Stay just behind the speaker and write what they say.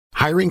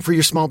Hiring for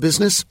your small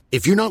business?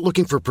 If you're not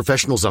looking for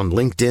professionals on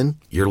LinkedIn,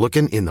 you're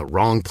looking in the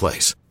wrong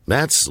place.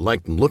 That's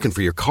like looking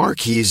for your car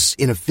keys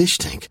in a fish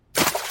tank.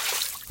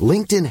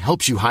 LinkedIn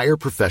helps you hire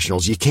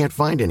professionals you can't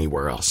find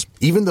anywhere else,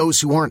 even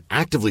those who aren't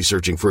actively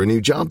searching for a new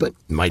job but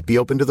might be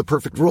open to the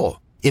perfect role.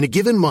 In a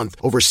given month,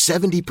 over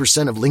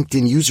 70% of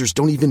LinkedIn users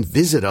don't even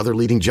visit other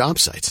leading job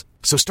sites.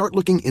 So start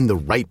looking in the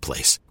right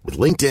place. With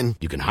LinkedIn,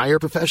 you can hire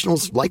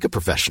professionals like a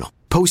professional.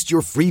 Post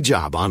your free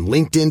job on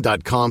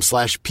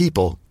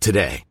linkedin.com/people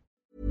today.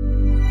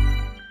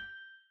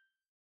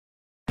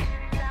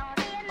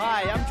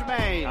 Hi, I'm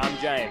Jermaine. I'm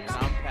James. And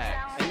I'm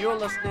Pax. And you're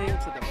listening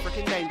to the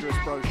Freaking Dangerous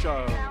Bro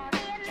Show.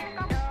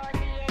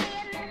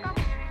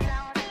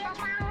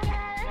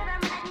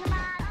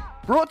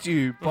 Brought to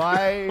you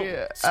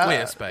by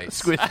Squarespace.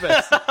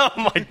 Squarespace.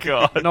 Oh my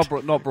god.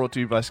 Not brought to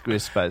you by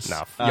Squarespace.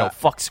 Yo,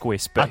 fuck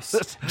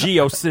Squarespace.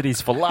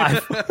 GeoCities for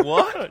life.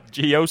 What?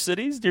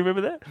 GeoCities? Do you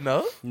remember that?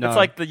 No? No. It's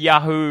like the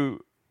Yahoo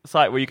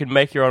site where you can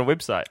make your own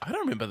website. I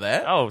don't remember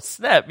that. Oh,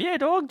 snap. Yeah,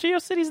 dog.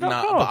 GeoCities.com.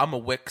 Nah, but I'm a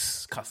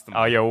Wix customer.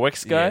 Oh, you're a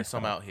Wix guy? Yeah, so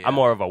I'm out here. I'm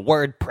more of a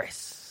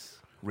WordPress.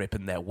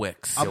 Repping that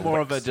Wix. I'm more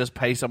of a just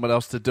pay someone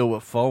else to do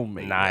it for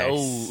me. Nice.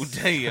 Oh,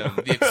 damn.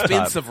 The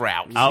expensive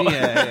route.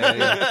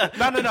 Yeah.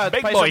 No. It's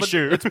Big pay boy someone,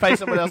 shoe. It's pay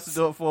someone else to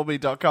do it for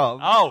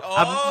me.com.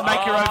 Oh.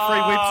 Make your own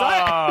free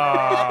website.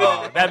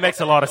 Oh, that makes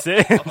a lot of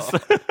sense.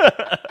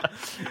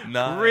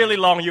 Nah. Really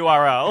long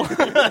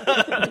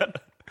URL.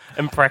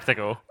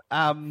 Impractical.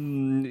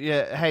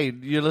 Yeah. Hey,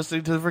 you're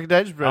listening to the Freaking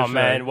Dangerous Bro Oh Show.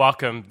 man,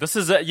 welcome. This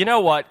is you know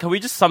what? Can we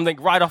just something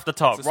right off the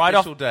top, It's a right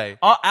special off day.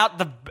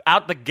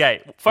 out the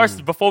gate.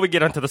 First, before we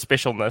get into the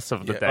specialness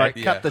of the Yeah. day, Right,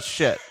 Yeah. cut the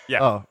shit.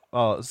 Yeah.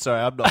 Oh,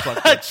 sorry, I'm not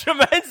plugged in.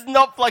 Jermaine's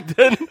not plugged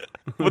in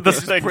with the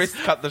Just things, press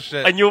cut the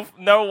shit. and you'll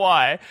know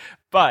why.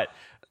 But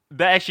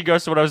that actually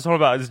goes to what I was talking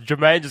about. Is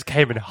Jermaine just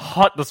came in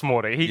hot this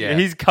morning?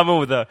 He's coming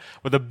with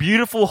a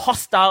beautiful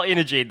hostile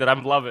energy that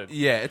I'm loving.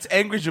 Yeah, it's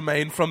Angry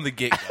Jermaine from the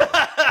get-go.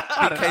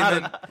 I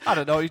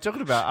don't know what you're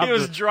talking about. He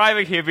was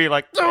driving here, being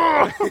like,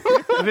 "Ugh."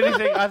 If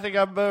anything, I think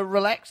I'm a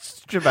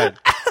relaxed Jermaine.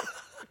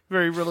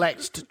 Very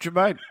relaxed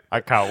Jermaine.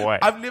 I can't wait.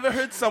 I've never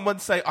heard someone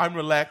say I'm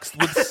relaxed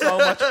with so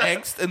much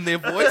angst in their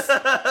voice.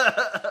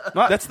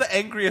 That's the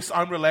angriest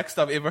I'm relaxed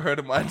I've ever heard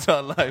in my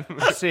entire life.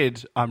 I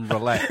said I'm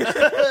relaxed.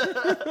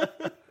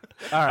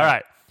 All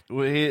right.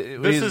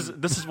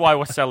 This is why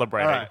we're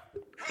celebrating. All right.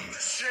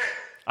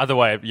 Other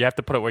way, you have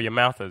to put it where your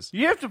mouth is.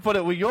 You have to put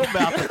it where your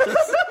mouth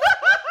is.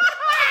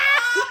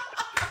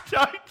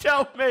 Don't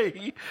tell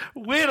me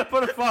where to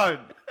put a phone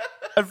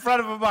in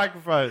front of a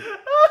microphone.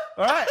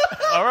 All right?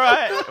 All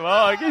right. Well,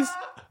 I guess.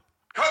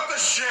 Cut the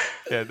shit!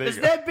 Yeah, there Is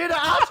you go. that better,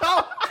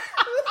 asshole?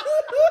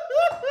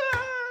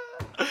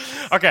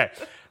 Okay.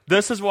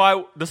 This is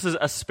why this is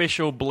a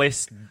special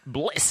blessed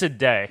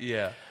day.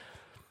 Yeah.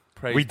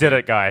 Praise We did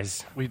it,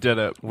 guys. We did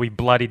it. We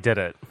bloody did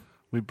it.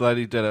 We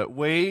bloody did it.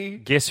 We...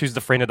 Guess who's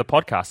the friend of the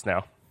podcast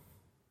now?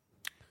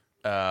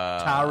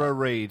 Tara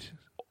Reid.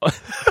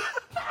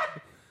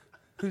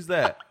 Who's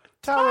that?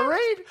 Tara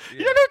Reid?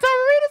 You don't know who Tara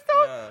Reid is,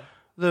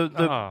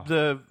 dog?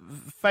 The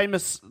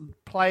famous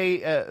party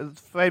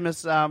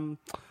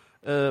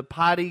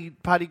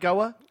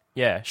goer.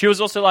 Yeah. She was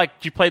also like,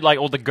 she played like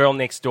all the girl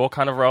next door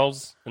kind of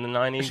roles in the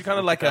 90s. Is she kind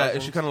of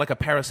like a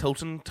Paris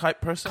Hilton type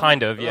person?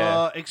 Kind of,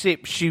 yeah.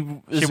 Except she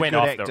is She a went good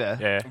off actor.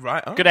 Yeah.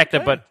 Right. Oh, Good actor,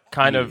 okay. but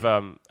kind of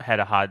had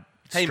a hard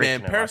Hey stretch man,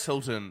 in her Paris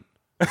life. Hilton.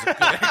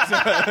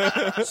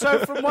 So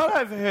from what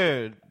I've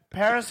heard,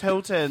 Paris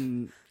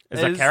Hilton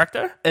Is a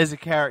character? Is a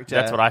character.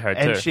 That's what I heard,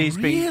 and too. she's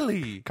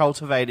Really? been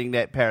cultivating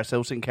that Paris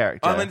Hilton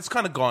character. I mean, it's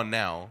kind of gone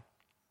now.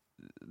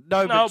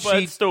 no, No, but but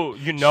she still,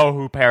 you know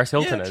who Paris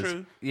Hilton Yeah, is.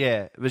 true.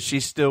 yeah, but she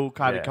still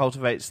kind of Yeah.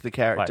 cultivates the Like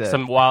character.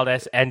 some wild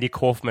ass Andy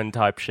Kaufman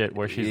type shit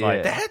where she's Yeah.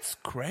 like, That's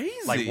crazy.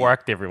 like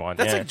worked everyone.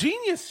 That's yeah. like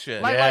genius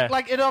shit. Yeah.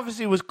 like it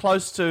obviously was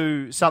close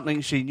to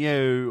something she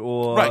knew,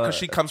 or Right, because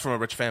she comes from a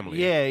rich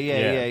family.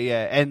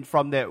 yeah, and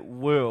from that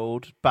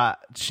world, but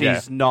she's Yeah.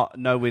 not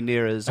nowhere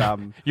near as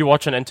You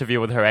watch an interview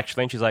with her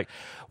actually, and she's like,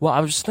 "Well, I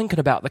was just thinking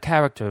about the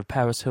character of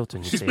Paris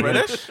Hilton." You She's see.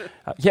 British?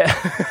 Yeah,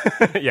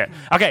 yeah.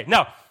 Okay,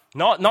 no,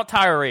 not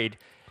Tara Reid.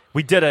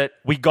 We did it.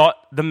 We got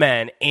the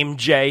man,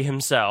 MJ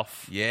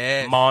himself,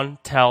 Yes.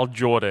 Montell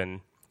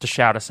Jordan, to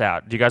shout us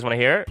out. Do you guys want to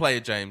hear it? Play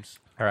it, James.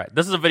 All right,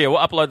 this is a video. We'll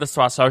upload this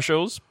to our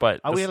socials. But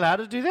Are we allowed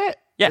to do that?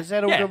 Yeah, Is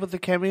that all yeah. good with the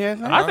cameo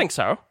thing? I think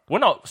so. We're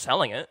not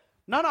selling it.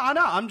 No, I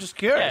know. I'm just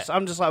curious. Yeah.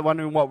 I'm just like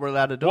wondering what we're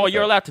allowed to do. Well, with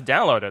you're it. allowed to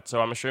download it, so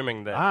I'm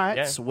assuming that. All right,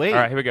 yeah. sweet. All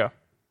right, here we go.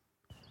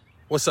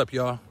 What's up,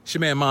 y'all? It's your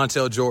man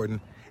Montell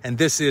Jordan, and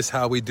this is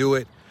how we do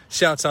it.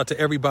 Shouts out to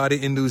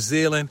everybody in New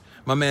Zealand.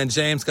 My man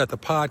James got the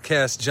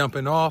podcast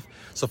jumping off.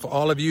 So for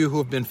all of you who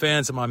have been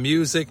fans of my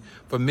music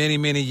for many,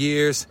 many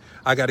years,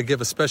 I got to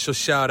give a special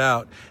shout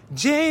out.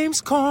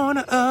 James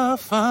Corner of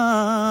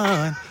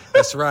Fun.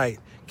 That's right.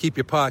 Keep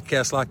your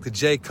podcast locked to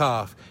J.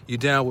 Koff. You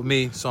down with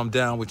me, so I'm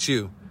down with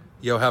you.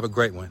 Yo, have a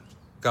great one.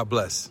 God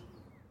bless.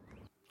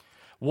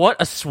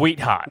 What a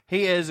sweetheart.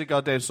 He is a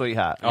goddamn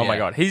sweetheart. Oh my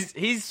God.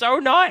 He's so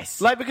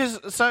nice. Like, because,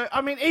 so, I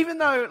mean, even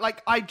though,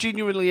 like, I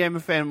genuinely am a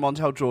fan of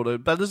Montell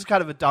Jordan, but this is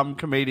kind of a dumb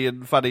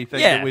comedian, funny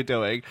thing that we're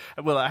doing.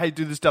 And we're like, hey,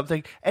 do this dumb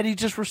thing. And he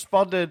just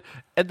responded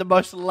in the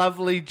most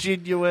lovely,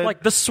 genuine...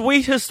 Like, the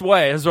sweetest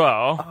way as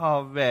well.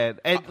 Oh, man.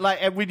 And, like,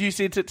 and when you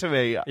sent it to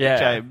me,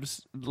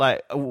 James,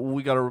 like,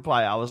 we got a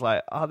reply. I was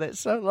like, oh, that's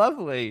so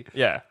lovely.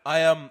 Yeah.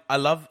 I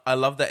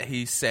love that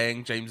he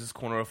sang James's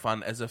Corner of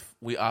Fun as if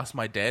we asked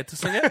my dad to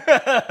sing it.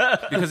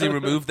 Because he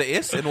removed the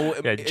S and all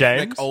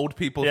James. old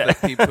people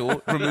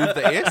people remove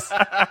the S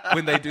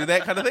when they do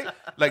that kind of thing.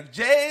 Like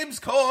James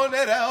Corner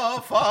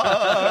of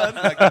Fun.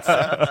 Like that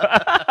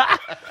stuff.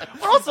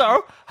 But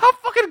also, how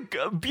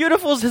fucking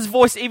beautiful is his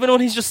voice even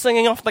when he's just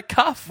singing off the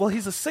cuff? Well,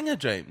 he's a singer,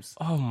 James.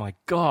 Oh my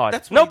God.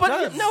 That's what he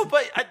does.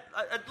 but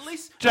at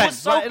least James,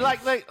 so like,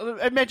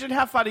 imagine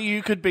how funny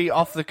you could be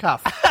off the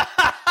cuff.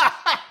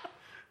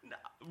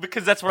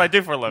 because that's what I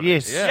do for a living.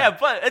 Yes. Yeah,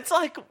 but it's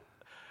like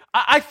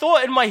I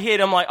thought in my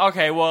head, I'm like,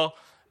 okay, well,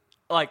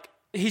 like,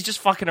 he's just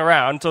fucking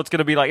around, so it's going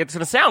to be like, it's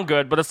going to sound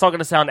good, but it's not going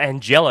to sound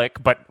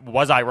angelic, but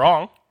was I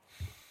wrong?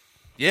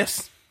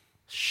 Yes.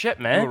 Shit,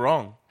 man. You were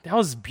wrong. That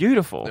was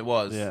beautiful. It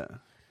was. Yeah.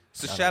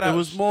 So shout out. It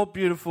was more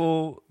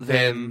beautiful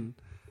than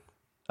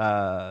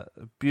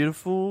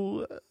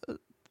beautiful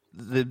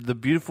the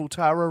beautiful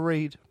Tara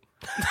Reid.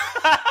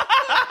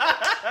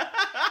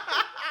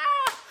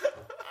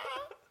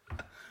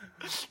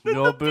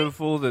 More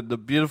beautiful than the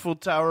beautiful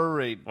Tara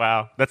Reid.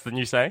 Wow, that's the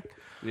new saying?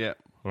 Yeah.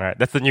 All right,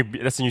 that's the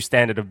new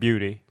standard of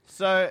beauty.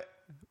 So,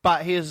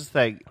 but here's the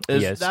thing: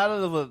 is Yes. none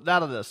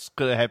of this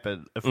could have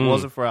happened if it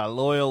wasn't for our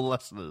loyal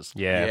listeners.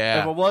 Yeah.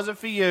 Yeah. If it wasn't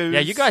for you, Yeah,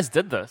 you guys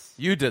did this.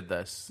 You did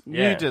this.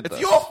 you Yeah. did It's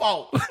this. your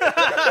fault.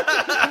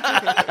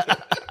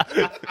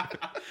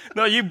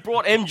 No, you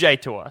brought MJ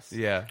to us.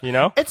 Yeah. You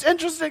know? It's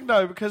interesting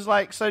though because,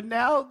 like, so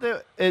now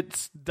that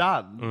it's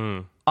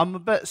done, I'm a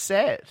bit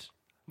sad.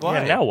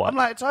 Yeah, now what? I'm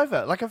like, it's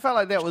over. Like, I felt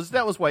like that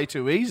was way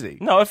too easy.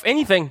 No, if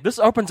anything, this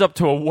opens up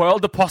to a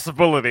world of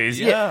possibilities.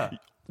 Yeah.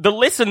 The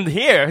lesson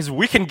here is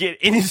we can get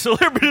any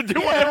celebrity to do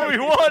whatever we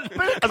want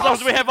as long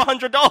as we have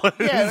 $100.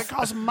 Yeah, it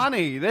costs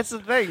money. That's the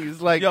thing.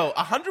 It's like, Yo,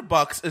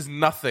 $100 is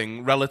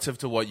nothing relative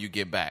to what you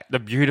get back. The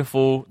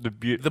beautiful, The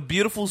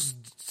beautiful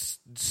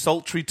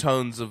sultry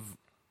tones of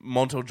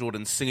Montell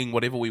Jordan singing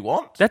whatever we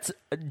want. that's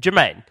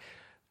Jermaine.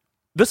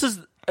 This is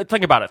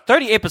think about it.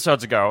 30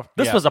 episodes ago,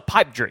 this was a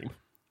pipe dream.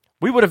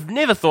 We would have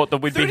never thought that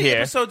we'd be 30 here.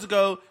 episodes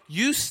ago,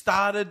 you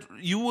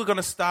were going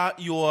to start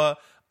your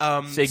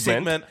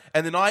segment,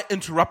 and then I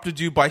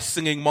interrupted you by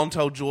singing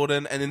Montell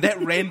Jordan, and then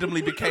that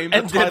randomly became the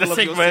And then title of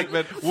your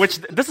segment. which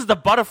this is the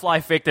butterfly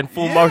effect in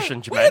full motion,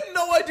 We Jermaine. had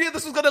no idea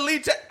this was going to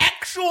lead to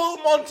actual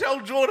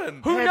Montell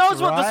Jordan. Who That's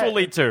knows what this right. will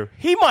lead to?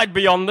 He might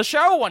be on the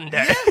show one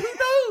day. Yeah, who knows?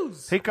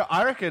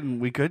 I reckon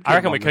we could. I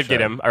reckon we could get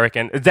him. I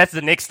reckon that's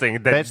the next thing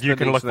that That's you the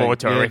can next look forward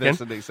to. thing. I Yeah, reckon. that's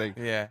the next thing.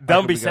 Yeah.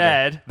 Don't be we got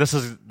sad. This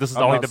is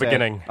I'm only not the sad.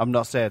 beginning. I'm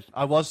not sad.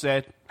 I was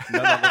sad. No,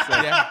 not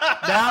sad.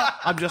 Now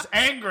I'm just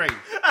angry.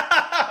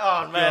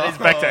 Oh man, he's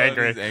back to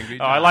angry. he's angry.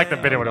 Oh, I like the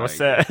bit when it was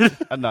sad.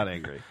 I'm not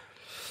angry.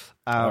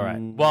 All right.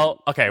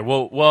 Well, okay.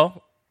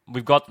 Well,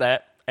 we've got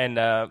that, and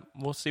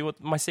we'll see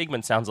what my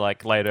segment sounds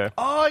like later.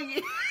 Oh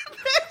yeah,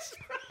 that's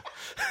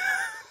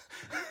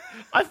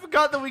I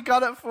forgot that we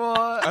got it for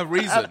A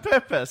reason. a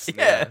purpose.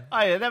 Yeah.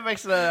 Oh yeah, that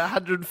makes it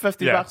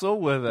 $150 Yeah. bucks all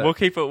worth it. We'll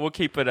keep it. We'll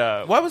keep it.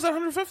 Why was that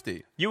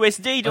 150?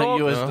 USD, dog.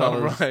 US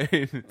dollars.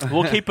 Right.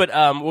 We'll keep it.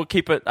 We'll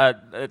keep it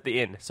at the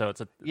end, so it's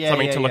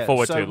something to look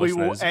forward so to, we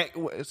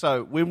listeners.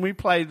 So when we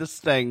play this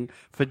thing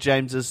for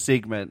James's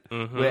segment,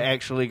 we're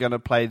actually going to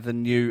play the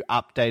new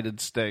updated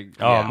sting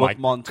Oh my with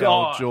Montell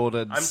God.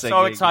 Jordan I'm singing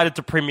so excited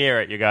to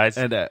premiere it, you guys.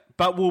 in it.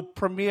 But we'll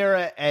premiere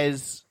it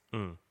as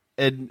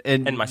in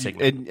my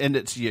segment. in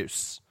its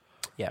use.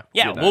 Yeah,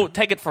 You know. we'll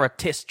take it for a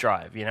test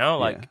drive. You know,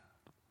 like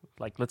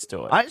let's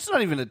do it. It's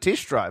not even a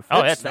test drive.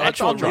 Oh, that's the it's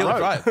actual on the drive. road.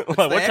 drive. It's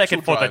Well, the we're taking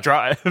actual for the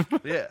drive.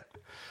 Yeah.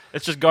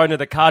 It's just going to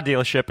the car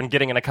dealership and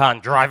getting in a car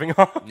and driving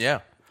off.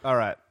 Yeah. All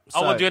right.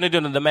 Oh, we're going to do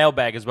it in the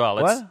mailbag as well.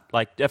 It's What?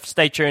 like,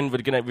 stay tuned.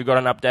 We've got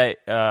an update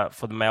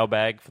for the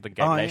mailbag for the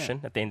Gape Oh, yeah.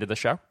 Nation at the end of the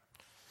show.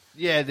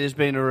 Yeah, there's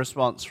been a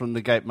response from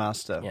the Gate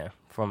Master. Yeah,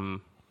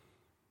 from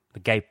the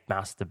Gape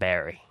Master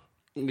Barry.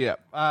 Yeah.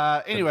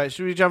 Anyway,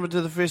 should we jump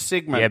into the first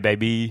segment? Yeah,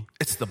 baby.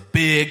 It's the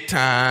big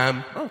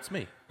time. Oh, it's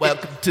me.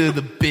 Welcome to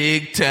the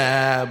big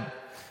time.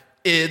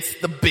 It's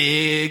the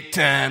big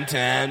time.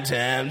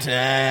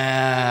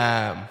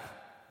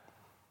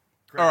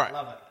 All right.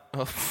 Love it.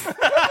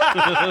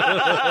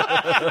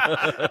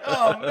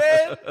 Oh,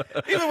 man.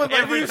 Even with my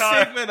Every new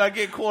time. segment, I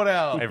get caught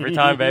out. Every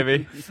time,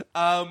 baby. You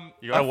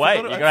gotta wait.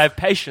 You gotta have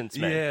patience,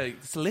 man. Yeah,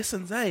 it's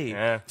lessons, eh?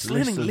 Yeah. It's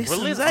learning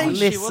lessons, We're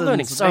eh? we're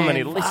learning so man.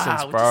 many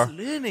lessons, We're bro. just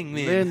learning,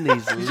 man. Learn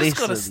these You just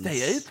gotta lessons.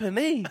 stay open,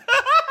 eh?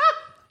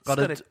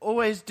 Gotta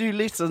always do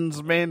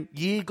lessons, man.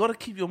 Yeah, gotta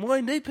keep your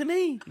mind open, eh?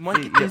 You might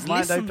get Get those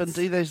mind lessons. open,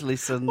 do those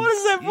lessons. What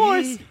is that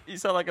voice? Yeah. You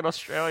sound like an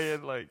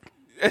Australian, like.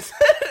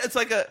 It's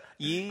like a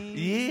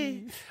yeah.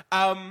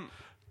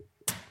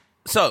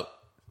 So,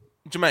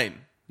 Jermaine,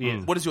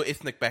 what is your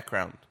ethnic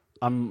background?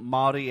 I'm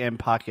Māori and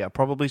Pākehā,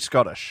 probably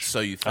Scottish. So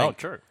you think? Oh,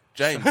 true.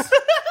 James,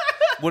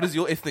 what is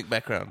your ethnic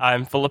background?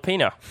 I'm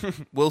Filipino.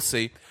 We'll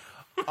see.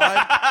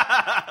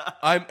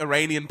 I'm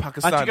Iranian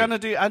Pakistani.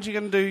 Aren't you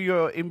gonna do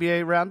your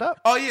NBA roundup?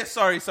 Oh yeah,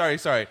 sorry.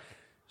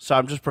 So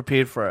I'm just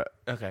prepared for it.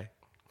 Okay.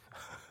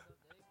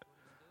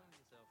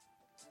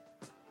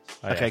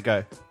 Okay,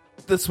 go.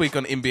 This week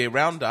on NBA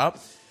Roundup,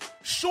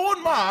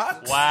 Sean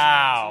Marks.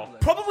 Wow.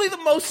 Probably the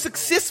most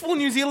successful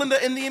New Zealander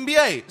in the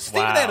NBA.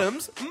 Steven Wow.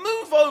 Adams,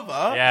 move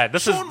over. Yeah,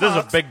 this is Marks,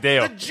 a big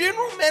deal. The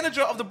general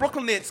manager of the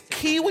Brooklyn Nets,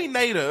 Kiwi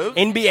native.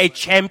 NBA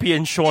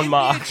champion Sean NBA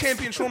Marks.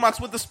 champion Sean Marks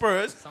with the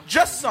Spurs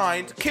just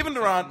signed Kevin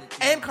Durant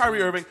and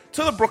Kyrie Irving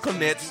to the Brooklyn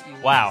Nets.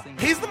 Wow.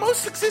 He's the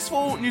most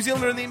successful New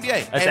Zealander in the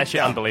NBA. That's actually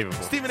unbelievable.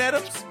 Steven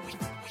Adams,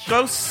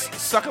 go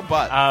suck a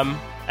butt.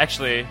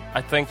 Actually,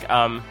 I think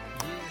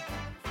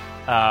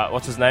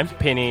what's his name?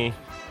 Penny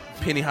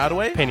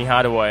Hardaway? Penny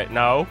Hardaway.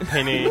 No,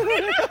 Penny.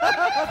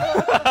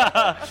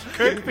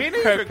 Kirk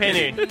Penny? Kirk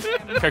Penny.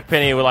 Kirk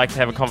Penny would like to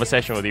have a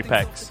conversation with you,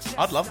 Pax.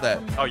 I'd love that.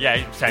 Oh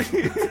yeah, same.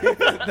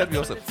 That'd be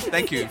awesome.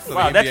 Thank you for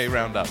Wow, the NBA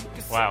Roundup.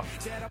 Wow.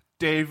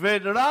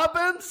 David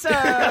Robinson.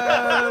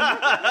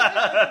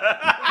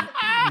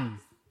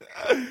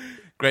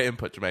 Great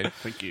input, Jermaine.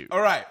 Thank you. All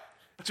right.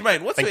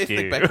 Jermaine, what's your Thank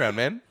ethnic you. background,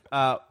 man?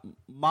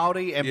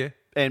 Māori Yeah.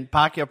 and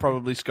Pākehā,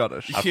 probably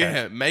Scottish.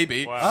 Yeah,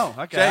 maybe. Oh,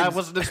 okay. James. I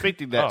wasn't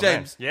expecting that. Oh,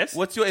 James, man. Yes?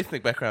 what's your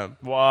ethnic background?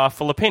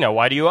 Filipino.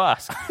 Why do you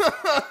ask?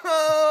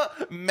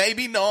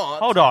 Maybe not.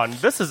 Hold on,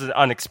 this is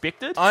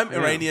unexpected. I'm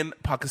Iranian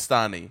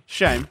Pakistani.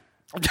 Shame.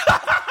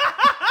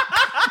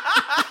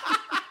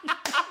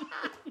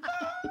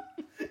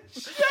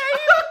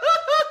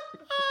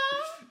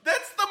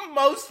 That's the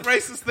most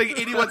racist thing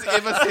anyone's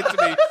ever said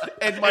to me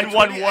in my In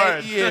one 28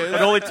 word. years.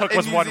 It only took in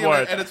was New one Zealand,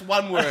 word. and it's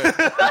one word.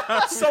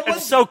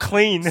 It's so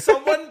clean.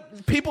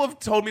 People have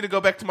told me to go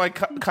back to my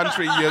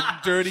country, you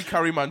dirty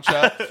curry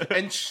muncher,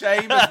 and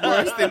shame is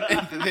worse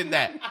than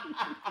that.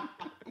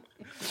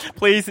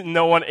 Please,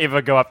 no one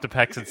ever go up to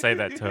Pax and say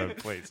that to him,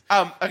 please.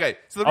 Okay,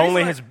 so the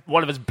Only reason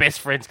one of his best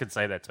friends could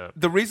say that to him.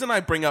 the reason I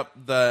bring up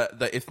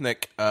the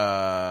ethnic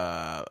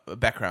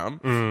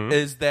background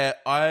is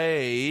that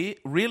I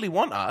really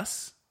want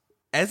us,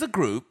 as a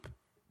group,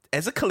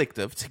 as a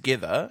collective,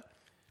 together,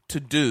 to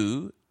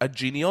do a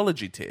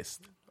genealogy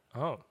test,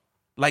 Oh.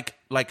 like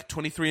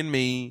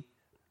 23andMe.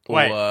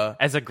 Wait, Or,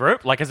 as a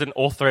group? Like, as in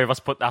all three of us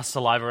put our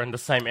saliva in the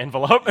same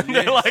envelope and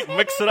then, like,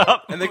 mix it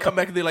up? and they come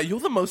back and they're like, "You're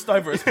the most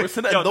diverse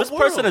person in Yo, the this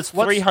world." person is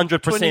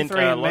 300%.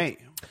 23andMe.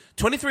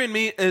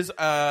 23andMe is Is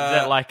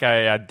that like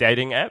a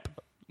dating app?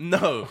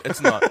 no, it's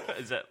not.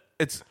 Is it?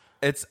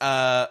 It's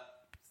a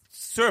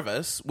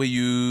service where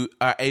you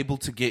are able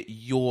to get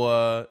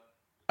your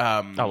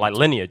like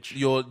lineage.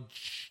 your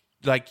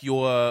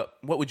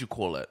what would you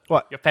call it?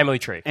 What? Your family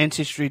tree.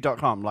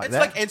 Ancestry.com, like It's that?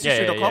 like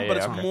Ancestry.com, but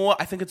it's okay. more.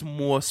 I think it's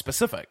more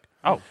specific.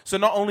 Oh. So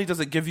not only does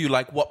it give you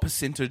like what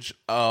percentage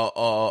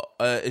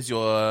is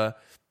your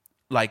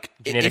like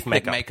Genetic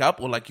ethnic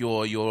makeup. or like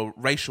your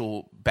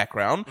racial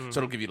background. So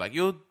it'll give you like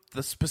you're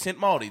this percent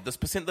Maori, this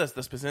percent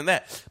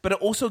that. But it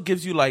also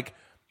gives you like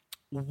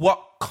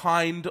what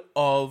kind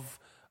of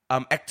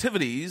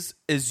activities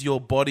is your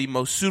body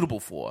most suitable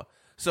for.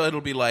 So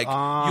it'll be like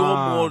you're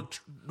more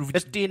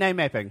It's DNA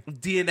mapping.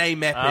 DNA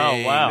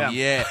mapping. Oh, wow.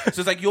 Yeah. So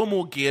it's like you're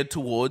more geared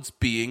towards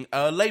being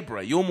a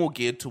laborer. You're more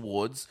geared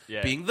towards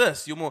being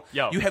this. You're more.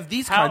 Yo, you have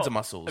these how- kinds of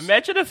muscles.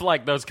 Imagine if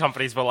like those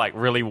companies were like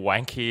really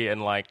wanky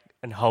and like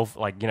and health,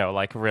 like, you know,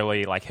 like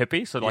really like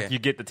hippie. So like Yeah. you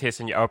get the test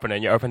and you open it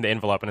and you open the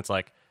envelope and it's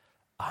like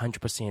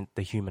 100%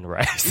 the human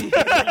race.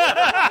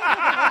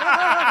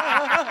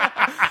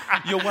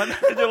 You're one.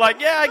 And you're like,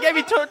 yeah, I gave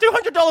you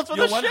 $200 for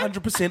You're this shit.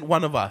 100%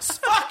 one of us.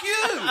 Fuck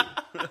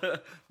you.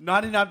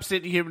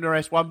 99% human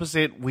race,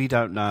 1% we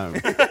don't know.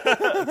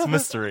 It's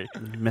mystery.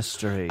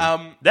 Mystery.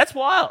 That's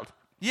wild.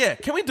 Yeah.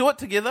 Can we do it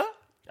together?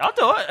 I'll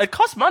do it. It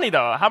costs money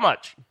though. How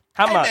much?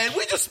 How Hey much? man,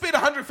 we just spent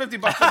 $150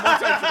 on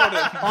Montell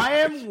Jordan. I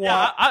am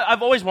Yeah,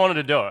 I've always wanted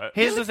to do it.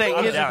 Here's the thing.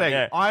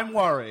 Yeah. I'm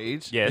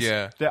worried Yes.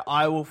 Yeah. that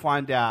I will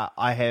find out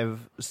I have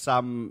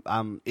some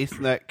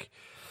ethnic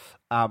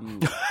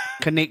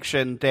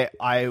connection that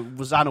I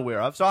was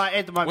unaware of. So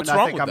at the moment, What's I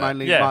wrong think with I'm that?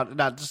 only Yeah.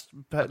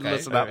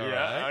 listen up.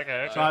 Yeah.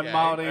 Okay. So I'm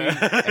Maori and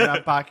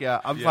I'm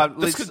Pākehā. I'm fine.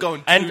 This could go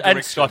in two And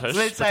directions. Scottish.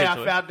 Let's say I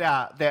potentially. found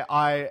out that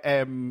I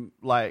am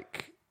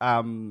like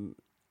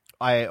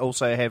I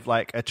also have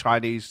like a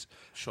Chinese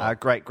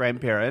great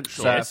grandparent,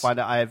 so Yes. I find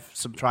out I have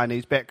some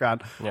Chinese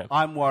background. Yeah.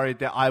 I'm worried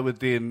that I would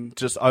then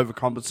just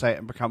overcompensate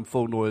and become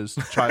full noise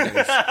Chinese.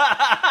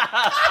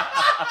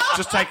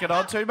 Just take it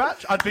on too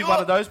much. I'd be one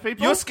of those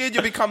people. You're scared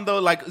you become the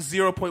like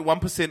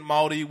 0.1%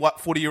 Maori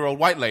 40-year-old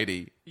white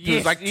lady who's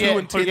Yes, like too yeah,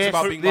 intense yes,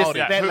 about being this- Maori.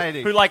 that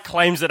lady. Who like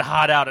claims it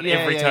hard out at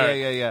every turn.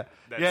 Yeah.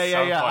 That's Yeah.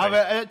 so funny.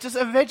 I mean, just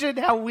imagine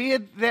how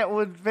weird that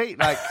would be.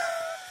 Like,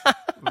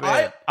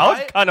 I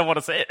would kind of want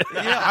to see it.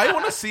 Yeah, I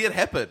want to see it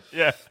happen.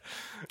 Yeah.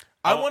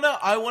 I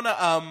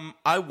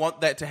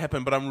want that to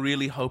happen, but I'm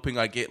really hoping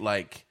I get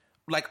like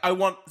Like, I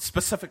want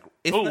specific.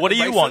 Ooh, what do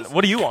you want?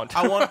 What do you want?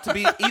 I want to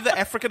be either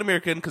African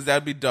American, because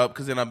that'd be dope.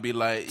 Because then I'd be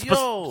like,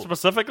 yo,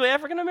 specifically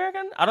African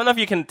American. I don't know if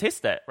you can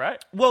test that,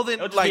 right? well, then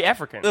It'll just like be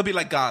African. It'll be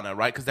like Ghana,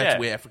 right? Because that's Yeah.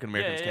 where African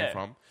Americans Yeah. came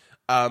from.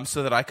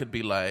 So that I could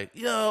be like,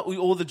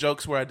 all the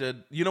jokes where I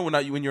did,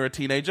 when you're a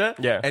teenager,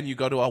 and you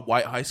go to a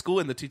white high school,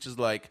 and the teacher's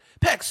like,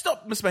 Pax,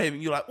 stop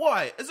misbehaving. You're like,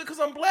 why? Is it because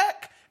I'm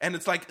black? And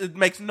it's like, it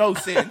makes no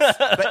sense,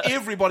 but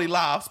everybody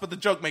laughs, but the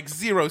joke makes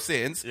zero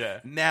sense.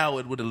 Yeah. Now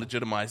it would have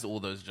legitimized all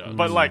those jokes.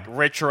 But like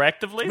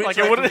retroactively, like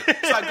it So would.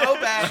 I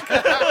go back.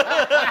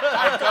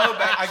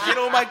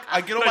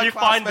 I get all my you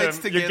find classmates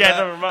them, you together.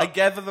 gather them up. I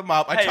gather them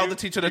up. I Hey, tell the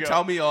teacher to you go,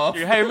 tell me off.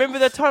 Hey, remember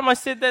that time I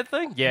said that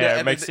thing? Yeah, it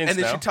and makes then, sense and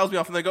then now. she tells me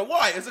off, and they go,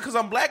 "Why? Is it because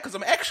I'm black? Because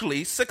I'm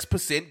actually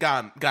 6%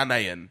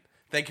 Ghanaian."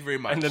 Thank you very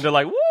much. And then they're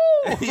like, "Woo!"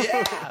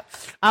 yeah.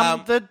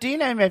 The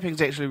DNA mapping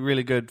is actually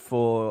really good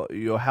for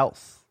your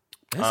health.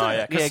 Oh yeah,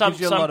 Yeah, because it gives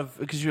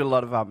you a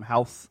lot of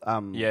health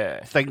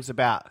things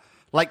about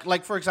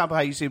like for example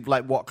how you said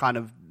like what kind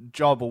of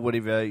job or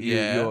whatever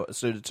you're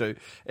suited to.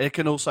 It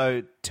can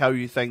also tell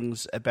you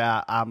things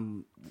about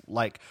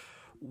like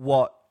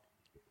what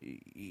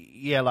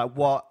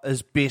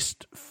is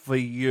best for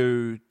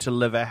you to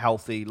live a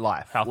healthy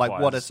life. Health-wise. Like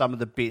what are some of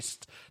the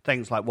best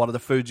things, like what are the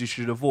foods you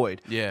should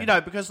avoid. Yeah. You know,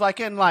 because like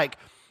in like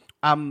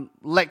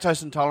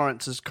lactose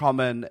intolerance is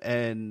common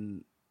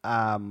in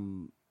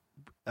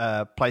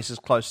places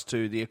close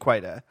to the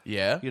equator.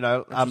 Yeah. You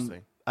know,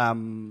 Interesting.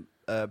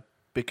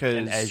 because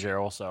in Asia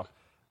also.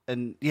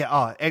 and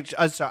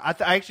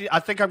actually, I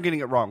think I'm getting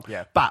it wrong.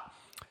 Yeah. But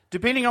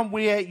depending on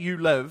where you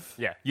live,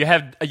 Yeah,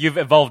 you've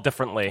evolved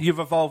differently. you've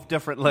evolved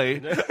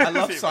differently. I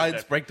love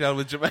science breakdown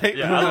with Jermaine.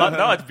 Yeah,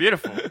 no, it's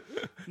beautiful.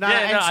 No, Yeah,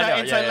 and no, so, I know.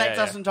 and so Yeah, yeah,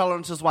 lactose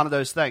intolerance is one of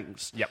those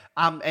things. Yep.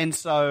 And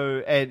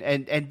so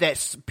and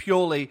that's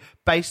purely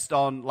based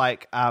on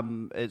like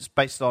it's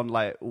based on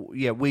like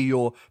where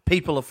your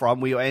people are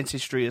from, where your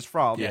ancestry is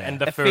from. Yeah, and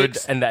the food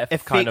and that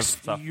kind of affects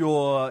stuff.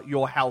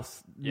 your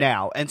health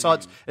now. And so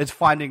it's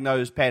finding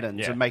those patterns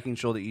Yeah. and making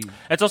sure that you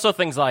It's also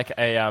things like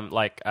certain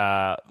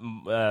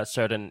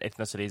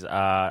ethnicities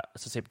are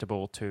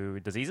susceptible to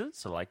diseases.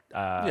 So like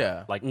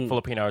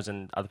Filipinos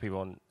and other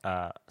people in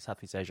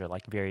Southeast Asia are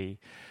like very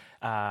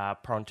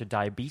prone to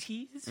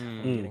diabetes.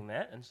 Getting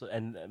that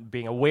and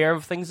being aware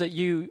of things that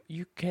you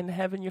can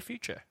have in your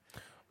future.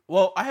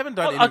 Well, I haven't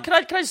done any...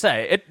 Can I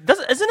say it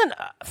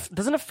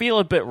doesn't it feel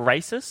a bit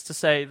racist to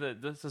say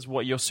that this is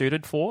what you're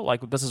suited for?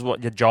 Like this is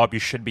what your job you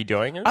should be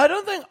doing is? I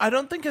don't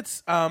think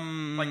it's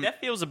Like that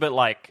feels a bit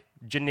like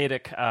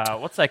genetic.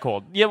 What's that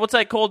called? Yeah, what's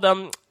that called?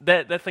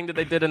 That thing that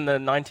they did in the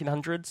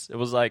 1900s. It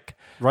was like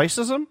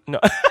racism? no,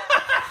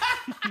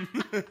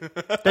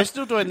 They're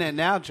still doing that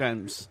now,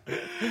 James.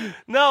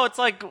 no. It's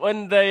like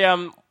when they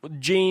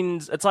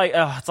genes. It's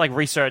like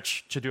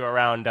research to do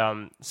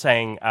around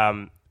saying.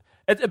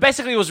 It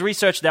basically was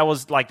research that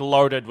was like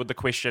loaded with the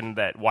question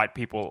that white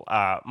people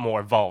are more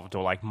evolved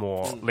or like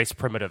less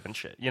primitive and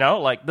shit. You know,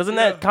 like doesn't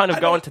that kind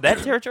of go into that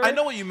territory? I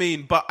know what you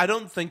mean, but I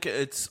don't think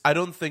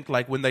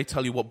like when they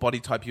tell you what body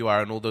type you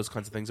are and all those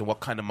kinds of things and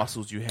what kind of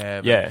muscles you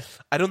have. Yeah,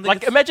 I don't think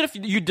like imagine if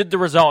you did the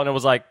result and it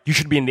was like you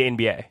should be in the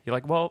NBA. You're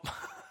like, well,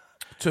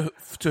 to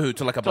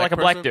like a black like a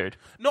black person? dude.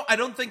 No, I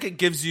don't think it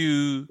gives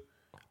you.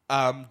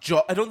 I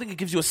don't think it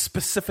gives you a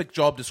specific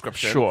job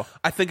description. Sure.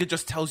 I think it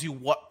just tells you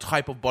what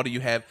type of body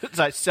you have. It's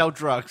like sell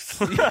drugs.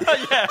 Yeah,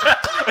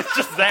 it's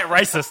just that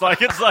racist.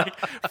 Like it's like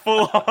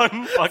full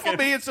on. For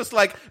me, it's just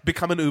like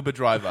become an Uber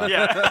driver.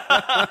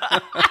 Yeah,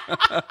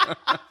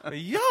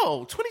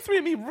 Yo,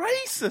 23andMe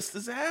racist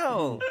as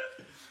hell.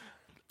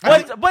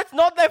 but it's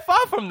not that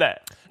far from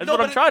that. That's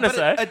what I'm trying to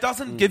say. It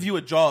doesn't give you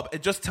a job.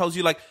 It just tells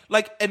you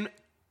and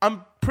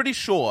I'm pretty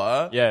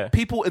sure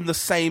people in the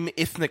same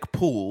ethnic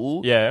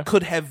pool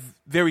could have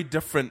very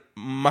different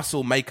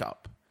muscle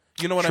makeup.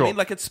 You know what I mean?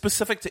 Like it's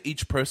specific to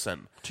each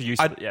person. To you,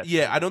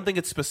 I don't think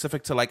it's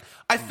specific to like.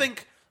 I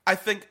think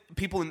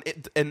people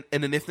in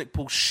an ethnic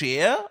pool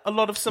share a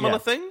lot of similar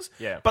things.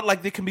 Yeah. But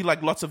like there can be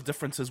like lots of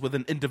differences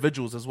within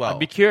individuals as well. I'd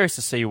be curious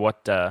to see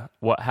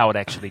how it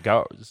actually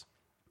goes.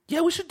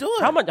 Yeah, we should do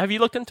it. How much have you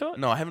looked into it?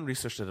 No, I haven't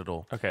researched it at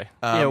all. Okay.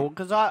 Yeah, well,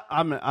 because I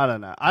don't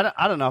know.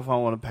 I don't know if I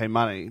want to pay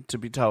money to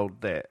be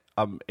told that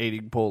I'm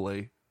eating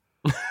poorly.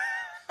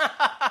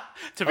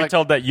 To be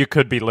told that you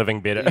could be living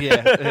better.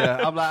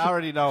 Yeah. I'm like, I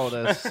already know all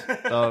this.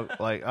 So,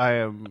 like, I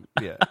am,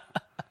 You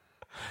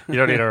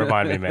don't need to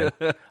remind me, man.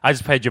 I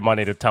just paid you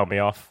money to tell me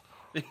off.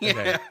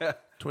 Yeah.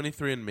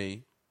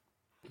 23andMe.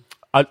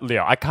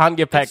 Leo, I can't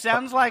get back. It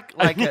sounds like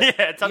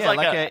it sounds like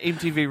an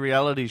MTV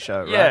reality show,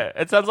 right? Yeah,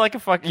 it sounds like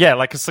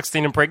like a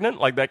 16 and pregnant,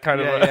 like that kind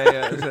of.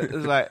 Yeah.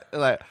 It's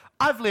like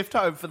I've left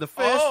home for the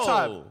first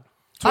time.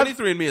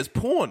 23andMe is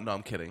porn. No,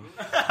 I'm kidding.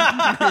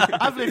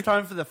 I've left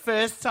home for the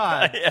first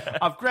time.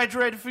 I've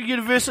graduated from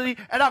university,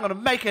 and I'm going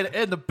to make it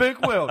in the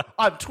big world.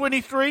 I'm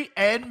 23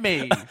 and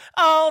me.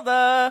 All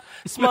the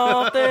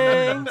small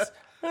things.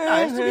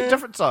 No, it's a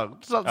different song.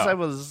 It's not the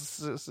same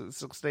as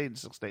 16.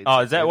 Oh,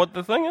 is that what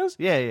the thing is?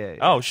 Yeah.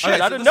 Oh, shit.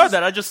 Okay, I so didn't this know is-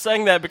 that. I just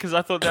sang that because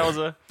I thought that was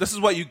a... This is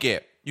what you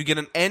get. You get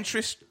an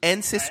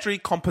ancestry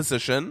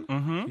composition.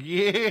 Mm-hmm.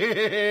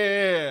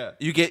 Yeah.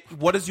 You get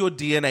what is your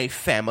DNA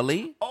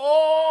family.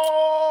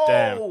 Oh.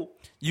 Damn.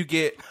 You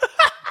get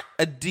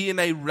a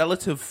DNA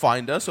relative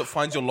finder, so it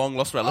finds your long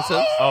lost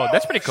relative. Oh,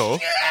 that's pretty cool.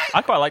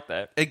 I quite like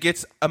that. It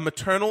gets a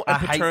maternal and I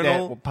hate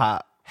paternal that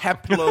part.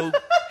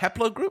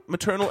 haplogroup,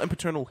 maternal and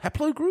paternal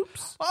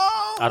haplogroups.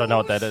 Oh, I don't know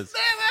what that is.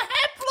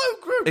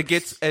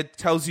 Haplogroup. It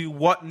tells you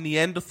what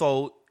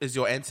Neanderthal is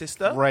your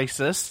ancestor.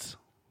 Racist.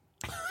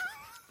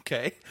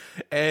 Okay,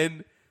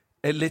 and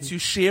it lets you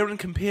share and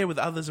compare with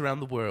others around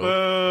the world.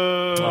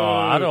 Oh,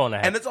 I don't want to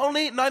have. And it's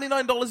only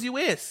 $99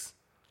 US.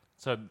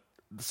 So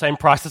the same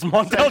price as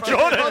Montell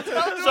Jordan.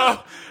 So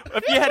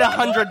if you had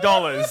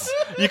 $100,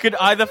 you could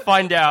either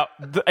find out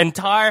the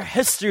entire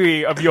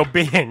history of your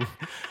being,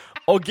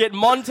 or get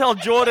Montell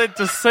Jordan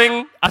to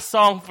sing a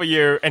song for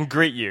you and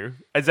greet you.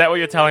 Is that what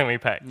you're telling me,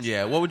 Pax?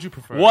 Yeah, what would you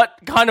prefer? What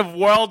kind of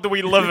world do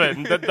we live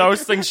in that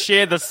those things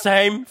share the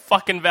same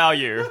fucking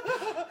value?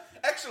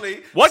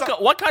 Actually,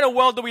 What kind of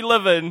world do we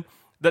live in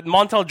that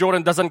Montell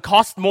Jordan doesn't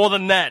cost more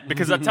than that?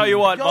 Because I tell you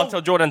what, Yo,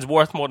 Montell Jordan's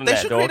worth more than they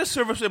that, should dog. create a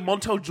service where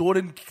Montell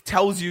Jordan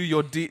tells you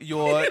your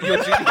genealogy.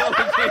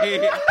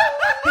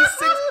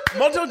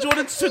 Montell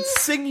Jordan should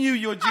sing you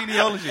your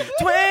genealogy.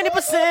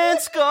 20%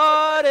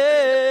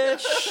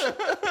 Scottish,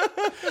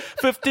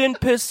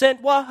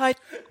 15% white.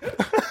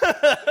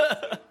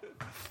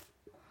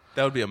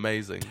 That would be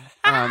amazing.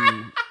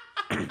 I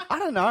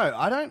don't know.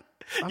 I don't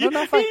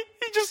know if I.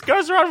 He just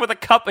goes around with a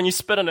cup and you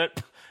spit in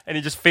it, and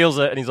he just feels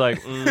it, and he's like,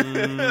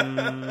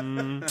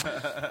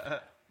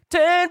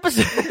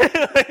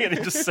 10%, and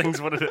he just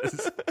sings what it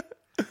is.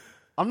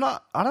 I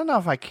don't know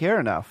if I care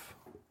enough.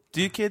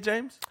 Do you care,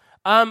 James?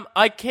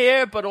 I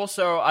care, but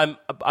also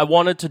I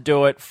wanted to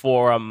do it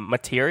for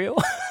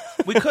material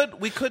We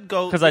could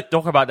go because I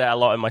talk about that a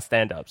lot in my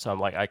stand-up. So I'm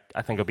like,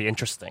 I think it'll be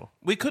interesting.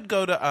 We could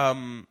go to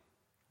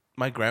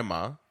my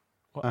grandma.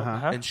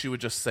 Huh? And she would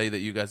just say that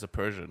you guys are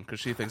Persian because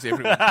she thinks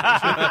everyone's Persian.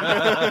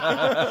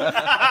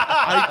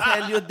 I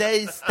tell you,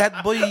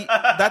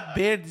 that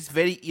beard is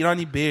very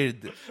Irani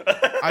beard.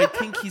 I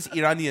think he's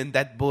Iranian,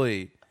 that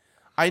boy.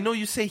 I know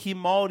you say he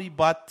Maori,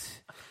 but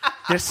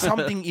there's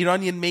something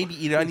Iranian,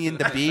 maybe Iranian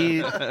the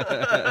beard,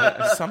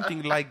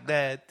 something like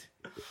that.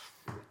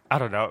 I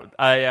don't know.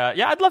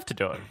 I'd love to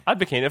do it. I'd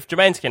be keen. If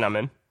Jermaine's keen, I'm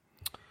in.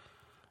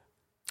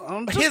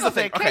 Here's the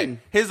thing. Okay,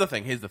 here's the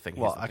thing.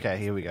 Well, okay,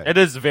 here we go. It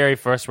is a very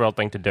first world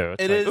thing to do.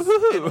 It's It like, is.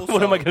 "Woohoo, It also-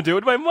 what am I going to do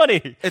with my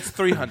money? It's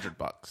 $300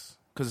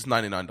 because it's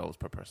 $99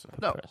 per person.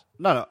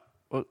 No.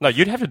 Well, No,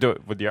 you'd have to do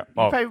it with your.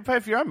 Oh, pay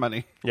for your own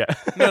money. yeah.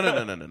 No.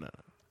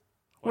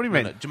 What do you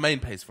mean? No, Jermaine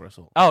pays for us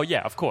all. Oh,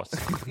 yeah, of course.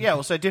 Yeah,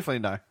 well, so definitely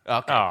no.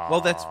 Okay. Aw, Well,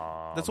 that's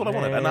what I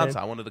wanted. An man. answer.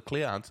 I wanted a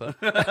clear answer.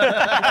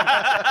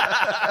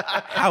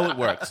 How it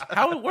works.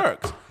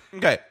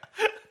 Okay.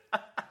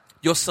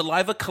 Your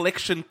saliva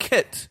collection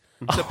kit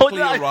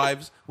typically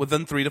arrives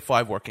within 3 to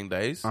 5 working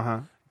days.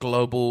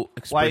 Global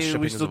express Why are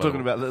shipping we is still talking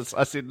available. about this?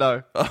 I said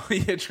no. Oh,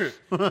 yeah, true.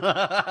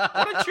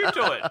 Why don't you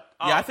do it?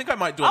 Yeah, I think I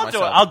might do it I'll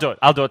myself. do it. I'll do it.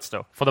 I'll do it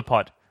still for the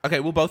pod.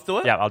 Okay, we'll both do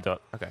it? Yeah, I'll do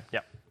it. Okay.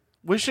 Yeah.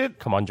 We should.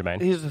 Come on,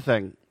 Jermaine. Here's the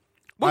thing.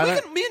 Well, I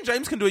don't- me and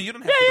James can do it. You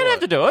don't have Yeah, to you do don't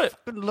have to do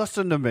it.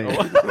 Listen to me.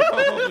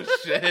 Oh,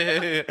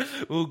 shit.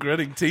 Ooh,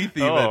 gritting teeth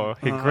even. Oh,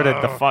 he gritted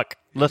the fuck.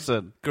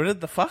 Listen, Gritted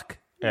the fuck?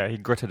 Yeah, he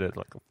gritted it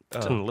like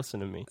didn't listen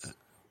to me.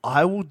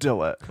 I will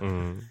do it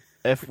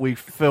if we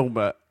film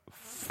it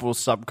for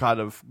some kind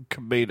of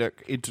comedic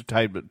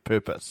entertainment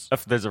purpose.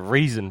 If there's a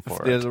reason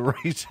for There's it. a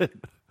reason.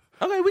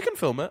 Okay, we can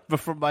film it. But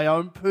from my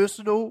own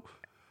personal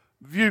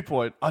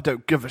viewpoint, I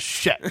don't give a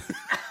shit.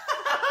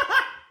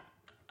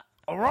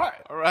 All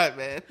right,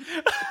 man.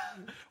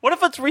 What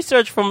if it's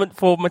research for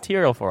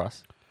material for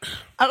us?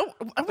 I don't,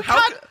 we How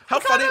can't, how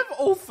we can't funny- have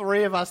all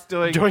three of us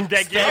doing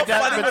that stand-up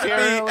How funny would it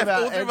material be if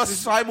about all three of us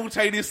ancestry?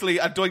 simultaneously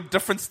are doing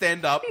different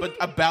stand-up, but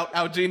about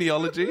our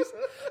genealogies,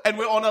 and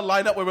we're on a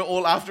lineup where we're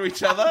all after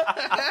each other?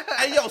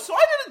 Hey, yo, so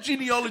I did a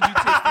genealogy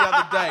test the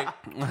other day,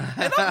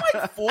 and I'm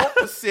like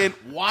 4%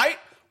 white.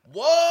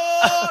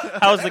 What?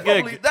 How's the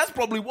gig? That's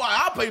probably why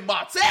I pay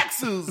my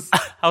taxes.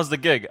 How's the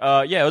gig?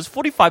 Yeah, it was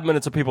 45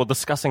 minutes of people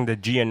discussing the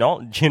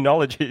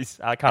genealogies.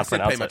 I can't I said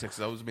pronounce pay my it.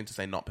 taxes. I was meant to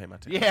say not pay my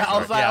taxes. Yeah, I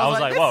was Sorry. like, Yeah, I was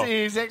like, that's whoa. the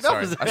exact Sorry,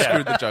 opposite. I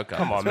screwed the joke up.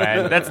 Come on,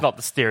 man. That's not the I was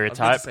meant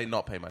stereotype. to say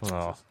not pay my taxes.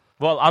 Oh.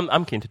 Well,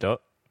 I'm keen to do it.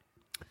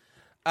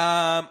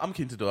 I'm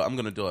keen to do it. I'm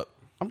going to do it.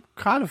 I'm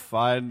kind of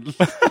fine.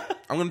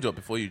 I'm going to do it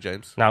before you,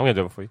 James. No, I'm going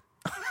to do it for you.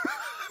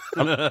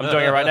 I'm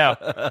doing it right now.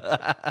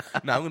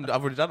 No,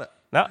 I've already done it.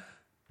 No?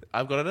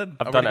 I've got it in.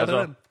 I've I've done already it as got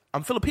well. in.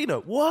 I'm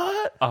Filipino.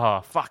 What?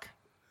 Oh, fuck.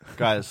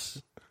 Guys,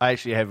 I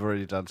actually have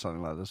already done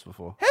something like this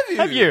before. Have you?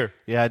 Have you?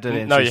 Yeah, I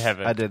did. No, you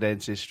haven't. I did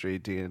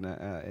Ancestry,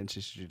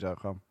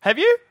 Ancestry.com. Have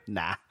you?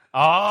 Nah.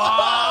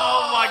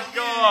 Oh, my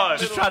God.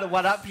 Just trying to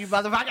one-up you,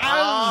 motherfucker.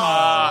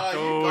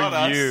 you got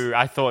us. You.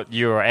 I thought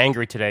you were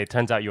angry today.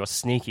 Turns out you were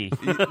sneaky.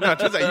 No, it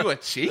turns out you were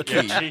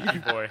cheeky. Cheeky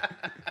boy.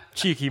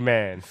 Cheeky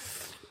man.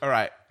 All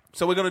right.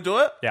 So we're going to do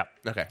it? Yeah.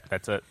 Okay.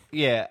 That's it.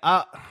 Yeah.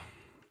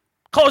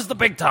 Close the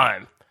big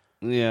time.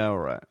 Yeah, all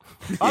right.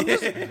 I'm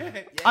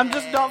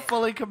just not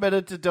fully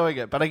committed to doing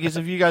it. But I guess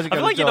if you guys are I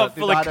going feel to like do you're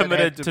it, not fully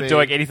committed to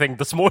doing anything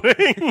this morning.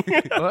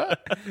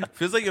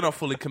 Feels like you're not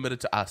fully committed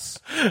to us.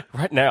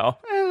 Right now.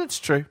 That's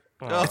true.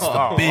 It's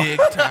the big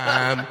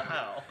time.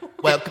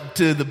 Welcome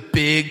to the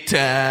big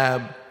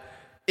time.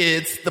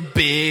 It's the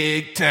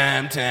big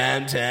time.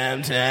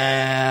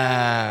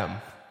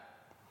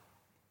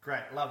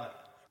 Great, love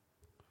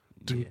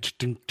it.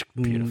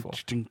 Beautiful.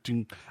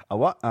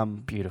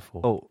 What?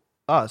 Beautiful.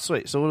 Oh,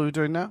 sweet. So what are we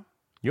doing now?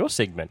 Your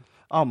segment.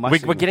 Oh, my We're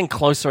segment. getting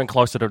closer and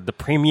closer to the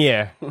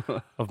premiere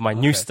of my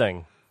new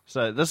sting.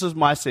 So this is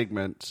my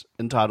segment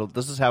entitled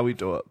 "This Is How We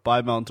Do It"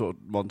 by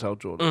Montell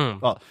Jordan.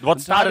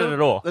 What started it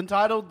all?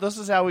 Entitled "This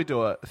Is How We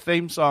Do It,"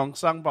 theme song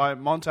sung by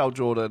Montell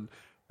Jordan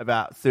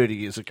about 30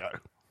 years ago.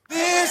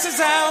 This is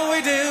how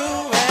we do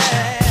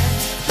it.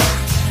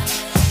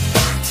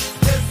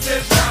 This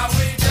is how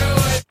we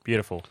do it.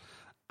 Beautiful.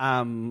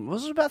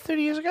 Was it about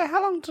 30 years ago?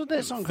 How long did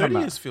that song 30 come out?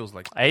 years feels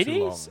like too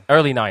long. 80s?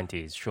 Early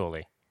 90s,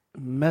 surely.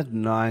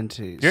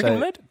 Mid-90s. You reckon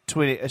mid?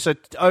 20. So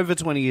over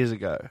 20 years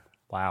ago.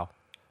 Wow.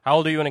 How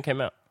old are you when it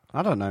came out?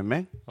 I don't know,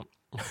 man.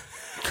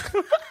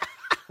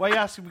 What are you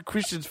asking me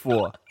questions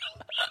for?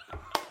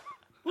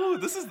 Ooh,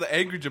 this is the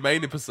Angry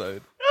Jermaine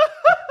episode.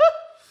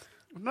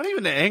 I'm not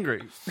even that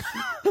angry.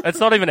 It's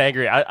not even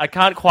angry. I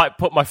can't quite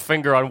put my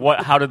finger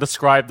on how to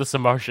describe this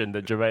emotion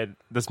that Jermaine,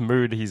 this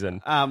mood he's in.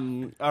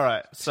 All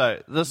right.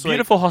 So this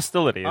Beautiful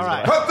hostility. All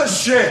right. Cut the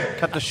shit.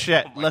 Cut the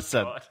shit.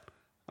 Listen. God.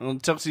 I'm going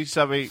to talk to you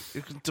something.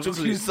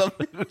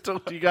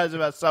 Talk to you guys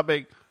about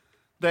something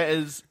that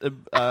is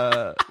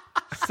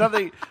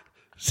something.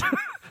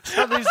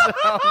 Something's,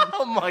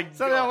 Oh my God.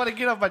 something I want to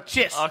get off my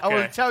chest. I Okay.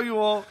 want to tell you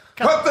all.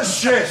 Cut the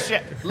shit.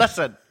 Shit.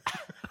 Listen.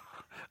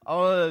 I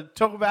want to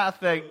talk about a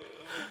thing,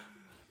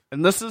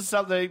 and this is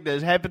something that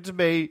has happened to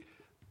me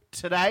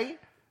today,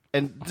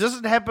 and it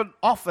doesn't happen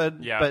often,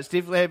 Yeah. but it's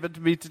definitely happened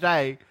to me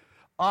today.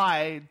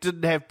 I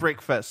didn't have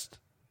breakfast.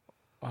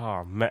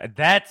 Oh, man.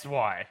 That's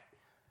why.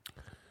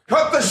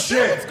 Cut the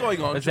shit. What's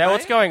going on? Is that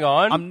what's going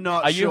on? I'm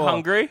not Are sure. you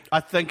hungry? I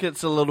think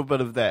it's a little bit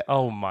of that.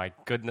 Oh my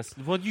goodness.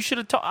 Well, you should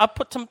have. I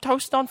put some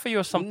toast on for you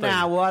or something.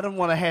 Nah, well, I don't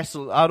want to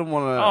hassle. I don't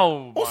want to.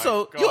 Oh. My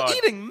Also, God. you're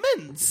eating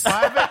mints.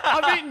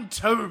 I've eaten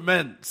 2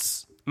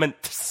 mints.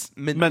 mints.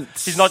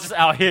 Mints. He's not just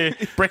out here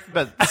breath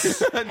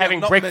mints.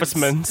 having not breakfast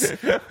mints.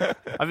 mints.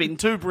 I've eaten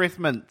 2 breath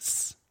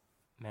mints.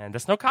 Man,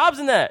 there's no carbs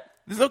in that.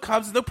 There's no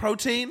carbs, there's no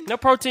protein. No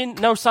protein,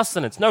 no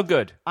sustenance, no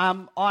good.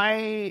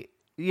 My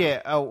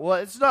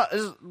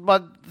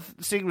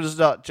segment is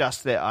not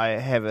just that I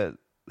haven't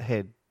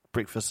had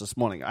breakfast this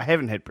morning. I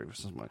haven't had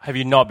breakfast this morning. Have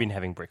you not been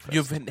having breakfast?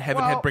 You haven't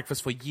had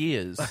breakfast for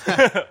years.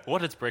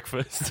 What is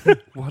breakfast?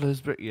 What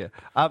is breakfast?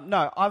 Yeah.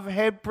 No, I've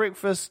had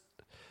breakfast.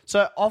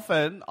 So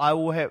often I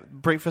will have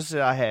breakfast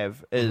that I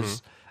have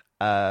is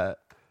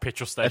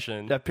Petrol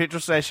station. a petrol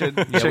station.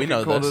 we chicken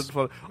know corn this.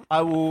 and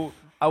I will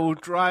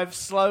drive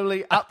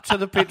slowly up to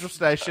the petrol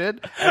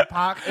station and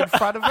park in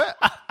front of it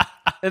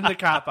in the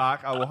car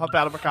park. I will hop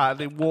out of my car and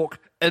then walk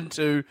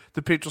into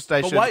the petrol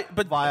station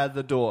via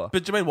the door.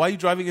 But Jermaine, why are you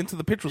driving into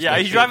the petrol Yeah,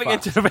 station? are you driving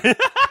Fuck. into the...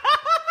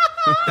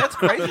 That's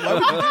crazy. Why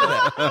would you do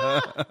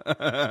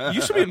that?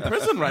 You should be in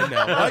prison right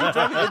now. Why are you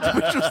driving into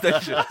the petrol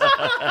station?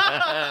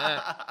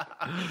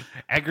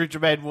 Angry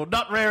Jermaine will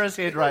not rear his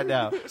head right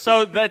now.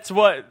 So that's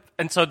what...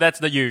 And so that's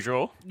the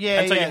usual.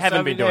 Yeah, and so you haven't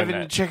I've been doing having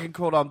that. chicken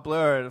cordon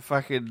bleu and a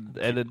fucking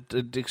an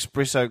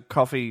espresso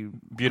coffee,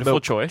 Beautiful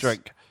milk choice.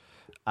 drink,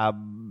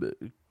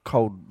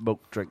 cold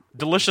milk drink.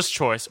 Delicious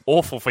choice.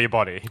 Awful for your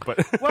body.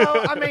 But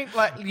Well, I mean,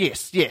 like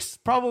yes,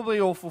 probably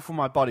awful for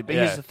my body. But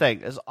Yeah. here's the thing: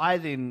 is I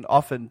then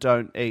often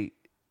don't eat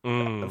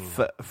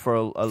for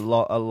a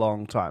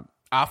long time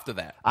After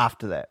that.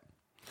 after that.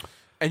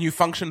 And you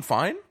function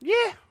fine? Yeah.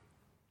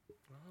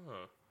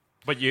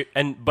 But you're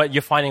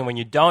finding when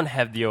you don't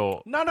have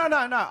your... No. I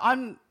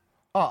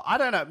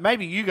don't know.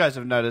 Maybe you guys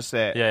have noticed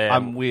that. Yeah,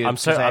 I'm weird. I'm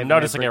 'cause I haven't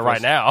noticing had it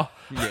right breakfast.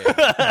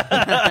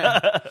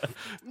 now.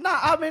 No,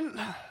 I mean,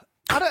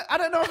 I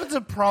don't know if it's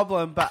a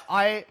problem, but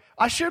I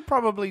should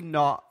probably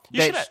not.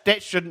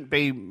 That shouldn't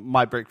be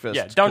my breakfast.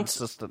 Yeah, don't...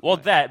 consistently. Well,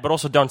 that, but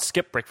also don't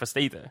skip breakfast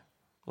either.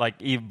 Like,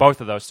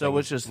 both of those So things.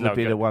 which is the no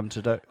better good. one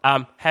to do?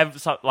 Have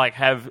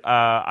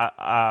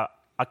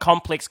a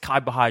complex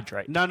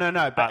carbohydrate. No. But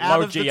low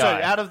out of GI. the two,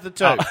 out of the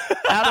two,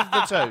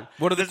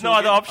 What are There's no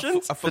other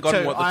options? I've the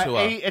forgotten two. what the two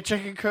I are. eat a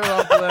chicken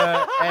cordon bleu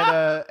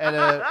and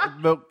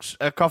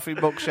a coffee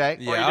milkshake.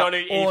 Or you don't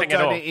eat Or anything at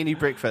don't all. eat any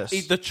breakfast.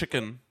 Eat the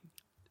chicken.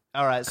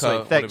 All right, Co-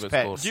 sweet. Thanks, whatever it's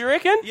Pat. called. Do you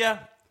reckon? Yeah,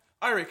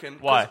 I reckon.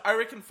 'Cause Why? I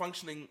reckon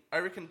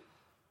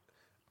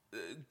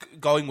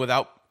going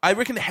without... I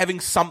reckon having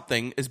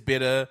something is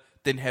better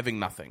than having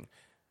nothing.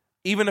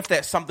 Even if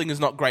that something is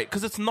not great.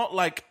 Because it's not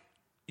like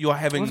you're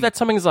having... What if that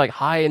something's like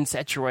high in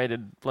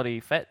saturated bloody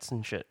fats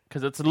and shit?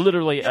 Because it's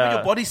literally... Yeah, but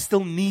your body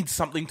still needs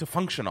something to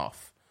function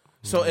off.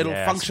 so it'll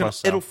Yeah, I function. suppose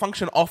so. It'll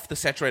function off the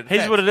saturated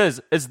Here's fats. what it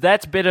is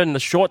that's better in the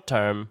short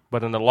term,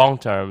 but in the long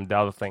term, the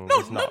other thing No,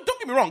 is no, not. don't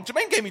get me wrong.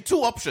 Jermaine gave me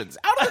 2 options.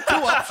 Out of the 2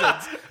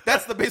 options,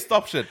 that's the best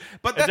option.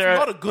 But that's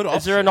not a good option.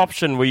 Is there an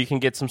option where you can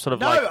get some sort of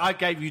No, like... I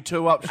gave you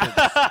 2 options.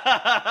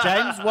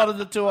 James, what are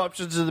the 2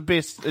 options are the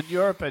best in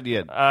your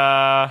opinion?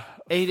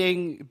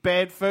 Eating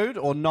bad food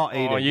or not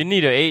eating? Oh, you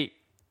need to eat.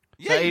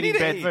 Yeah, you eating need to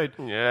bad eat. food.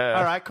 Yeah.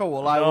 All right, cool.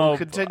 Well, I will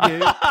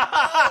continue.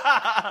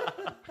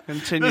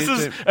 Continue. This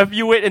is if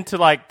you went into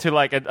like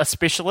a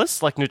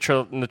specialist, like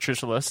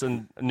nutritionist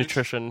and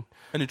nutrition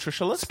A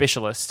nutritionist?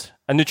 specialist,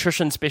 a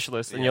nutrition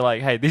specialist, and you're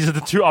like, hey, these are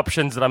the 2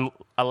 options that I'm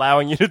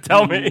allowing you to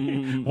tell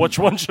me. Which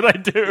one should I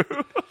do?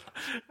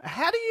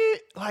 How do you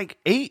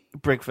eat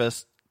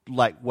breakfast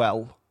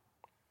well?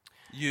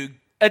 You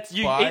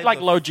You buy eat like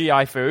the- low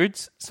GI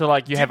foods, so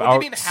like you have What do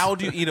oats. you mean, how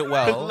do you eat it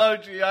well? Low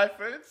GI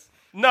foods.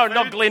 No,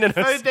 not glutinous.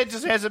 Food that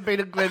just hasn't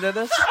been a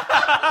glutinous.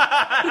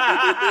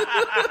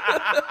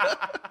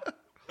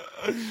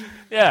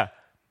 Yeah,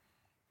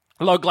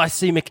 low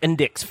glycemic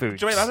index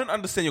foods. Jermaine, I don't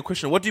understand your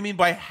question. What do you mean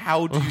by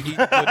how do you eat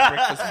good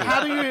breakfast food?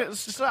 How do you?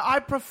 So I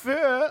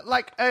prefer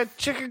a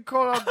chicken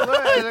cordon bleu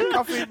and a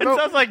coffee It milk.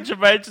 sounds like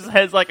Jermaine just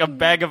has like a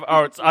bag of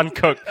oats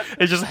uncooked.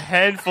 It's just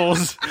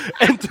handfuls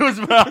into his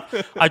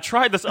mouth. I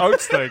tried this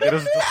oats thing. It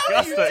is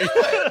disgusting.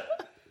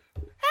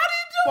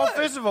 Well,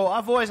 first of all,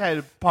 I've always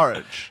hated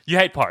porridge. You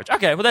hate porridge.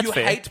 Okay, well that's You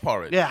fair. hate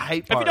porridge. Yeah, I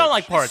hate If porridge. you don't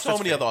like There's porridge, so that's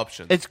many fair. other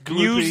options. it's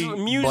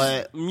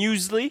gloopy.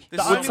 Muesli The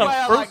with only some way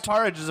I fruit. like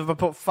porridge is if I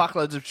put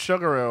fuckloads of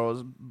sugar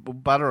or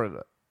butter in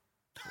it.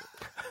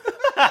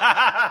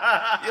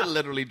 You're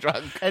literally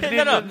drunk. And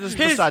No, no. this is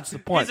besides the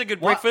point. Here's a good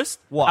What?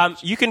 breakfast.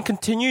 What? You can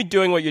continue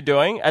doing what you're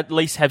doing. At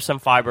least have some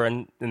fiber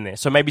in there.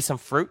 So maybe some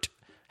fruit.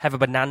 Have a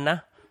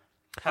banana.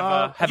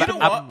 Have you an know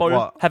what? apple.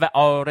 What? Have an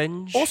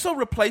orange. Also,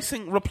 replace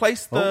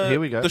here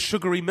we go. the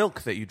sugary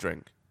milk that you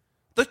drink.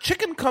 The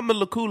chicken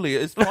kamalakuli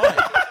is fine.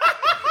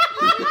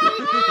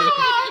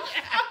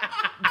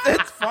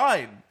 It's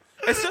fine.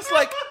 It's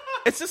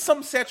just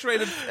some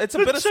saturated. It's a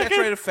bit of chicken-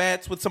 saturated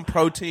fats with some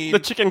protein. the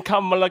chicken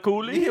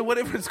kamalakuli. Yeah,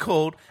 whatever it's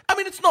called. I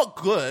mean, it's not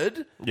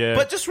good. Yeah.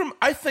 But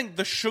I think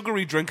the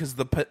sugary drink is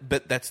the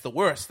bit that's the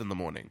worst in the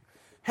morning.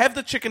 Have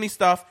the chickeny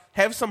stuff.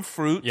 Have some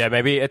fruit. Yeah,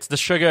 maybe it's the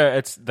sugar.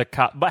 It's the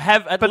cup. But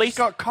have at But it's least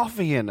got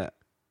coffee in it.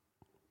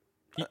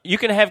 you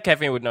can have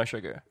caffeine with no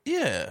sugar.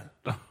 Yeah.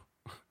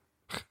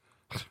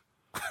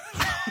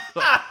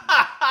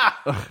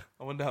 I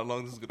wonder how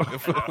long this is going to go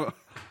for.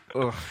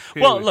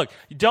 Well, look,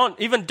 don't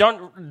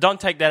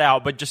take that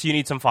out. But just you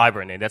need some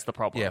fiber in there. That's the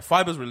problem. Yeah,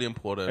 fiber's really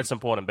important. It's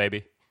important,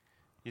 baby.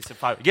 Get some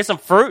fiber. Get some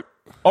fruit.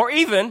 Or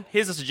even,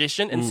 here's a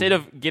suggestion, instead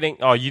of getting...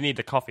 Oh, you need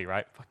the coffee,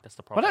 right? Fuck, that's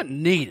the I problem.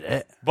 don't need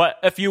it. But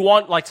if you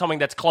want like something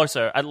that's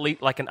closer, at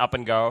least like an Up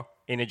and Go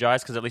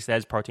Energize, because at least it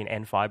has protein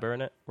and fiber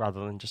in it,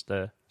 rather than just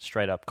a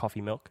straight up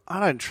coffee milk. I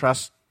don't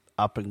trust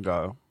Up and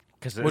Go.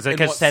 Because What- in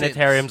what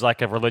sanitarium's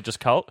like a religious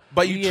cult?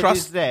 But you Yeah,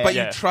 trust. there's that. But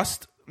Yeah. you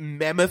trust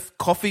Mammoth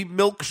coffee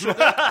milk sugar.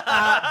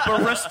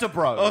 Barista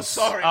Bros. Oh,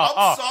 sorry.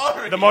 I'm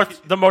sorry.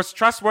 The most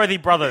trustworthy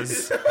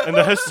brothers in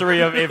the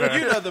history of ever.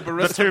 You know the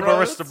Barista The two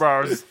Bros. Barista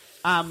Bros.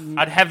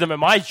 I'd have them in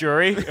my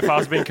jury if I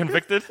was being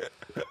convicted.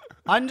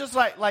 I'm just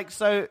like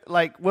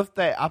with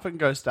that Up and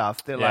Go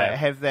stuff, they're Yeah.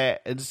 have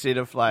that instead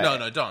of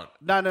No, don't.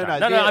 No, No,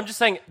 they're- I'm just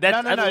saying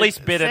that's at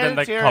least better than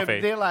the Sanitarium, coffee.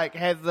 They're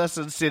have this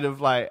instead of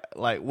like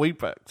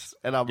Weet-Bix,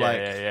 and I'm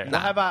Yeah.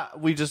 well, how about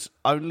we just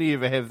only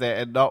ever have that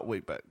and not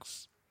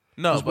Weet-Bix?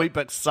 No. Because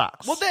Weet-Bix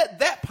sucks. Well,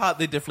 that part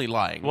they're definitely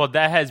lying. Well,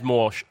 that has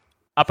more...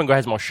 Up and Go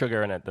has more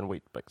sugar in it than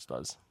Weet-Bix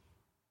does.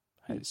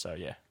 So,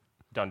 yeah.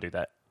 Don't do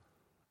that.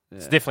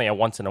 It's definitely a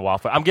once in a while.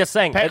 But I'm just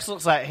saying... Pax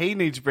looks like he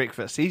needs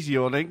breakfast. He's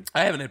yawning.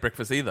 I haven't had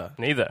breakfast either.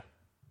 Neither.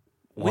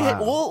 We had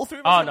all 3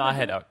 of us. Oh, had no, I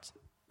had oats.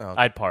 Oh,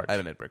 I had porridge. I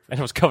haven't had breakfast. And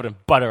it was covered in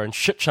butter and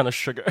shit ton of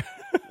sugar.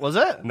 Was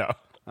it? No.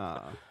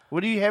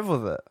 What do you have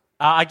with it?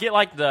 I get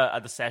like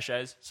the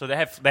sachets. So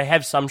they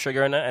have some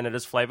sugar in it and it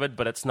is flavored,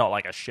 but it's not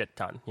like a shit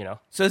ton, you know?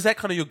 So is that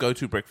kind of your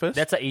go-to breakfast?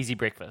 That's an easy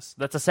breakfast.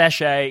 That's a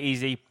sachet,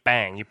 easy,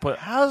 bang. You put...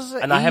 How's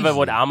it And I have it easy?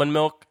 with almond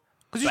milk.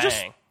 because you bang.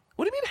 just.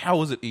 What do you mean?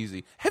 How is it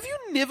easy? Have you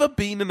never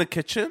been in the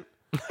kitchen?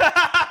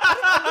 I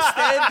don't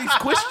understand these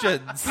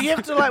questions. You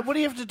have to what do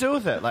you have to do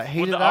with it? Like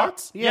heat With it the up?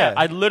 oats? Yeah.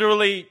 I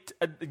literally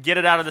get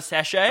it out of the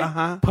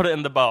sachet, put it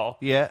in the bowl.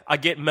 Yeah. I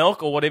get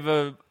milk or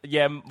whatever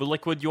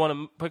liquid you want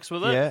to mix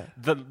with it. Yeah.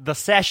 The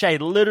sachet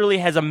literally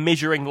has a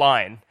measuring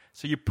line.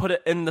 So you put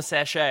it in the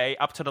sachet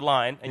up to the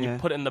line and you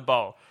put it in the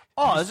bowl.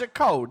 Oh, is it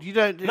cold? You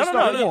don't. It's No,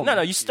 not warm.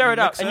 no. You stir it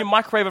up and you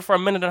microwave it for a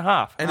minute and a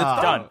half. And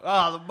it's done.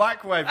 Oh, the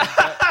microwave.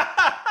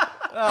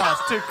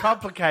 It's too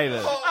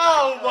complicated.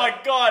 Oh my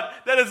god,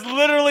 that is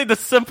literally the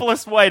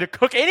simplest way to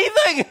cook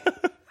anything.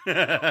 Do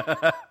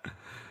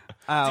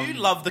you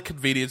love the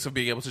convenience of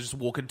being able to just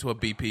walk into a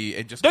BP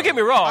and just Don't go, get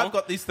me wrong. I've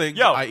got these things,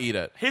 Yo, I eat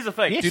it. Here's the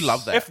thing. Yes. Do you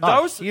love that? If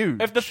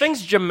the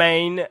things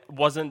Jermaine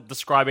wasn't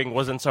describing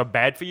wasn't so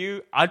bad for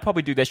you, I'd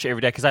probably do that shit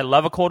every day because I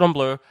love a cordon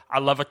bleu. I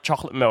love a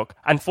chocolate milk.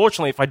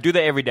 Unfortunately, if I do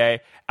that every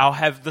day, I'll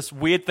have this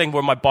weird thing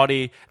where my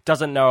body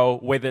doesn't know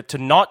whether to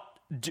not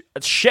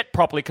shit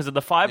properly because of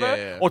the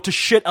fiber, or to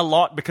shit a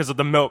lot because of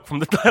the milk from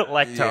the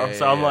lactose.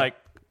 So I'm like,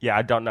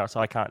 I don't know, so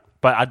I can't.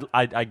 But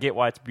I get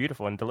why it's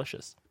beautiful and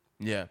delicious.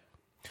 Yeah.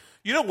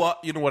 You know what?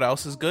 You know what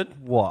else is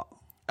good? What?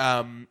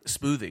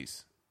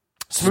 Smoothies.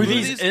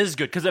 Smoothies is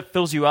good because it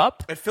fills you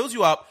up. It fills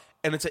you up,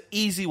 and it's an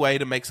easy way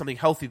to make something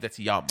healthy that's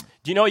yum.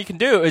 Do you know what you can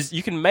do? Is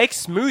you can make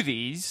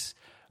smoothies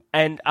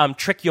and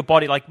trick your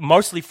body, like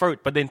mostly fruit,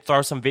 but then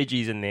throw some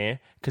veggies in there,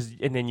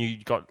 and then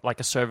you got like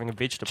a serving of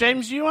vegetables.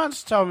 James, you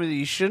once told me that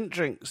you shouldn't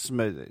drink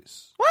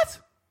smoothies. What?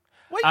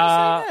 Why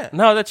are you saying that?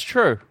 No, that's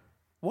true.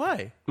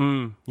 Why?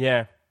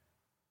 Yeah.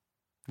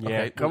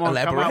 Okay, Come on,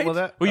 elaborate. come up with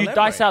it. Well, you Elaborate.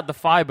 dice out the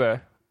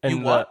fiber, and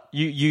You what?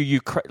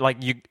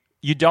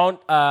 you don't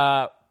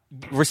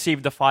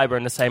receive the fiber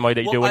in the same way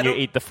that you do when you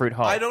eat the fruit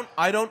whole.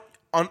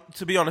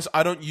 To be honest,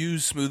 I don't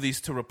use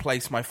smoothies to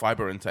replace my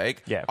fiber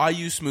intake. Yeah. I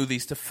use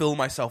smoothies to fill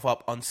myself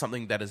up on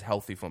something that is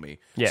healthy for me.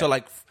 Yeah. So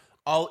like,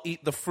 I'll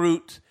eat the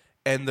fruit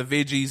and the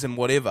veggies and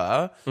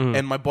whatever,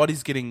 and my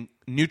body's getting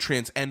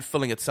nutrients and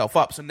filling itself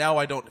up. So now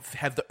I don't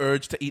have the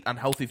urge to eat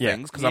unhealthy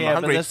things because I'm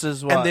hungry. But this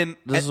is what and then,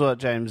 this is what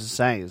James is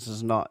saying. This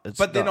is not. It's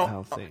But not they're not-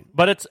 healthy.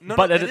 But it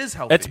is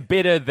healthy. It's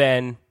better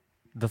than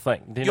the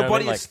thing. Do you your know what I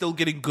body mean? is still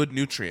getting good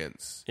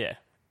nutrients. Yeah.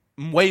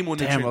 Way more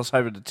Damn, I nutrients. was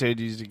hoping to turn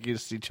you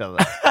against each other.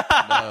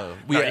 No,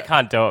 you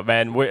can't do it,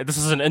 man. This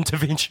is an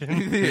intervention.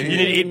 You need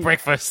to eat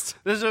breakfast.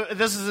 This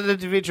is an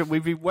intervention.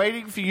 We've been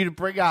waiting for you to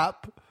bring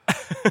up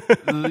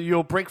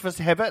your breakfast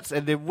habits,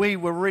 and then we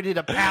were ready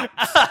to pounce.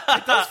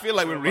 It does feel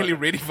like we're really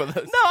ready for this.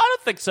 No, I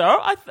don't think so.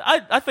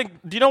 I think.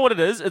 Do you know what it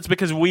is? It's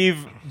because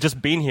we've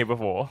just been here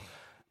before.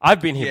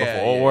 I've been here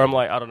before, where I'm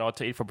like, I don't know what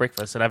to eat for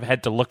breakfast, and I've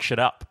had to look shit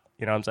up.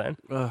 You know what I'm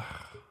saying?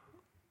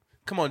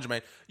 Come on,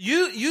 Jermaine.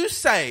 You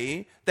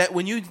say that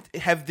when you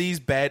have these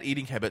bad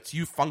eating habits,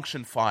 you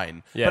function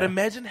fine. Yeah. But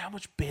imagine how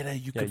much better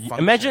you could function.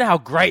 Imagine how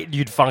great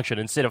you'd function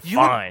instead of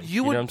fine.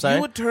 You know what I'm saying?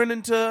 You would turn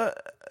into...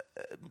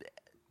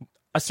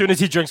 As soon as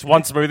he drinks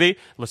one smoothie,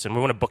 listen, we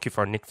want to book you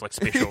for a Netflix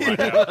special right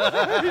now.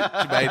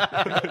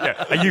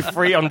 Jermaine, Are you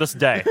free on this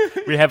day?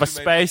 We have a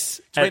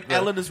space. when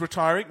Ellen is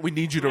retiring, we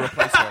need you to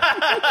replace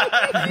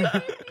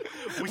her.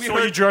 We saw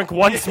you drank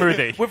one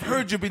smoothie. We've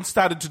heard you've been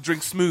starting to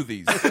drink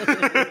smoothies.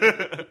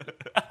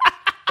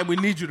 And we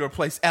need you to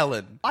replace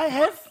Ellen. I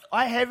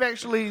have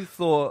actually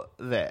thought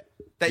that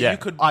Yeah. You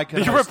could... I can.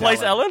 Did you host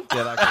replace Ellen?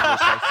 Yeah, I can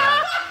replace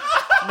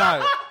Ellen.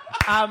 No,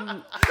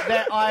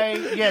 that I.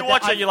 Yeah, You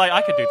watch it, you're like,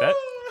 I could do that.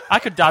 I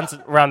could dance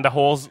around the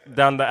halls,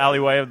 down the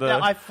alleyway of the... Yeah,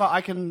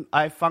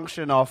 I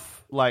function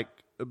off like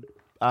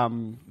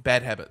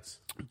bad habits.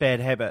 bad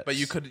habits. But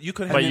you could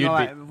have... But you you'd know,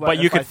 be, like, but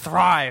you if could I-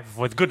 thrive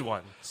with good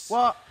ones.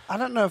 Well, I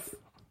don't know if.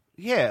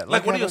 Yeah,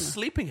 like, what I are your don't-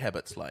 sleeping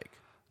habits like?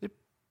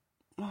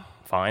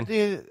 Fine.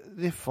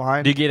 They're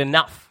fine. Do you get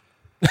enough?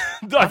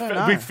 don't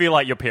know. We feel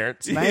like your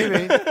parents.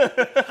 Maybe.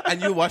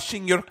 And you're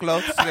washing your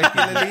clothes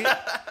regularly?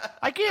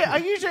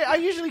 I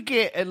usually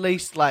get at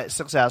least like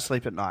 6 hours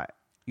sleep at night.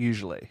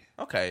 Usually.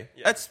 Okay,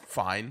 that's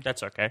fine.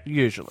 That's okay.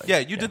 Usually. Yeah,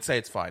 you did say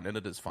it's fine, and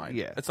it is fine.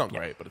 Yeah. It's not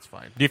great, but it's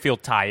fine. Do you feel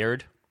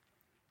tired?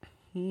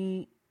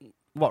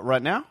 What,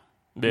 right now?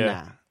 Yeah.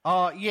 Nah.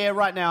 Oh, yeah,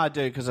 right now I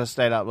do because I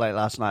stayed up late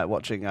last night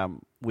watching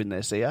When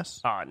They See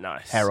Us. Oh,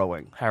 nice.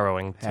 Harrowing.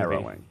 Harrowing. TV.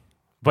 Harrowing.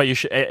 But you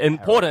should...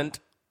 important,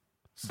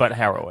 but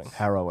harrowing.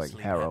 Harrowing.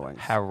 Harrowing.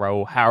 Harrowing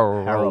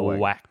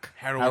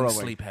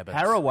sleep habits.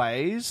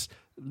 Harroways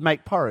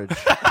make porridge.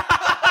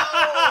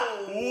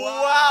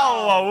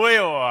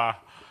 Wow.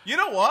 You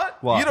know what?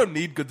 What? You don't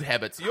need good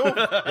habits. You're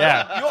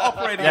Yeah. you're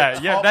operating Yeah,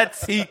 at yeah, top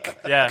that's- peak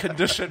Yeah.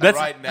 condition That's,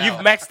 right now. You've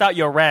maxed out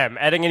your RAM.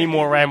 Adding any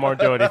more RAM won't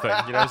do anything.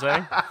 You know what I'm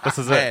saying? This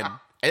is it. Man,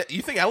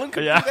 you think Ellen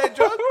could Yeah. do that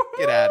joke?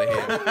 Get out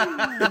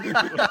of here.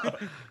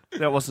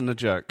 That wasn't a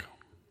joke.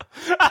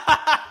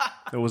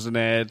 It was an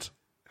ad.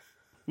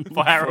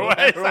 For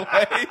Harroways.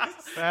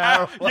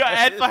 Your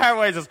ad for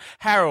Harroways is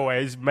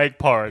Harroways make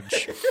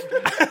porridge.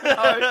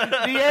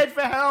 The ad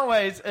for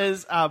Harroways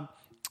is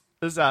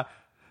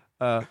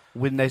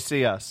When They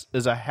See Us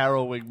is a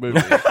harrowing movie.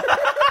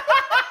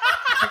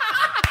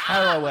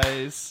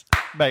 Harroways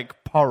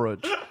make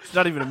porridge. It's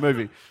not even a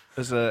movie.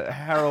 It's a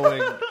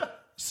harrowing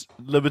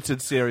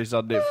limited series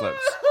on Netflix.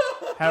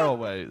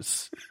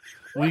 Harroways.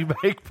 We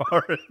make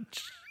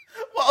porridge.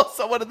 While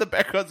someone in the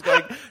background's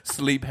going,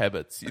 sleep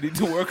habits. You need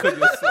to work on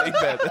your sleep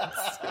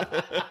habits.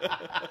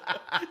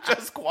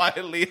 Just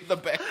quietly in the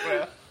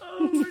background.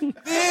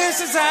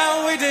 This is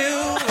how we do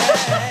it.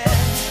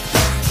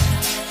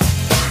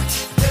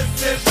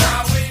 This is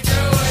how we do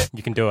it.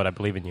 You can do it. I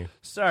believe in you.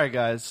 Sorry,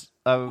 guys.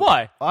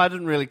 Why? I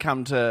didn't really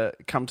come to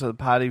the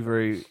party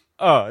very.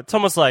 Oh, it's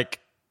almost like,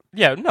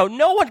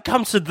 no one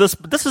comes to this.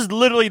 This is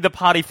literally the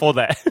party for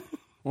that.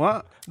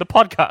 What? The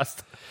podcast.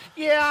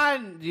 Yeah,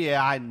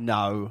 I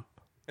know.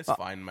 It's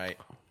fine, mate.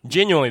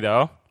 Genuinely,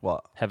 though,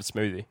 What? have a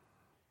smoothie.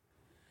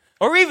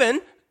 Or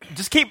even,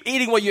 just keep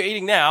eating what you're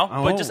eating now,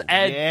 but just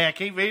add... Yeah,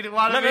 keep eating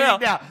what No, I'm no, no,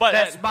 eating now. but-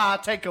 That's my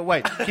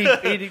takeaway.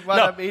 Keep eating what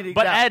I'm eating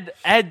but now.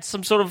 add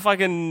some sort of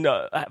fucking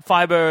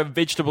fiber,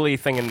 vegetable-y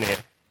thing in there.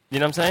 You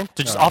know what I'm saying?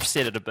 To just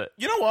offset it a bit.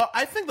 You know what?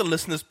 I think the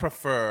listeners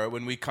prefer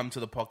when we come to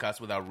the podcast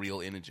with our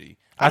real energy.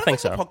 I think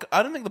so.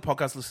 I don't think the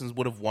podcast listeners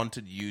would have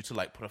wanted you to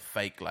like put a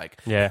fake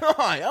Yeah.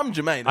 Hi, I'm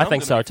Jermaine. I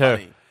think so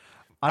too.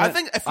 I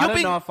think if I you're don't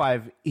being, know if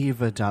I've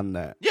ever done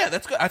that. yeah,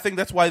 that's good. I think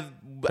that's why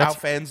our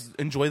fans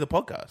enjoy the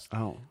podcast.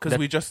 Oh. Because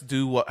we just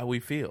do what we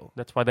feel.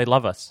 That's why they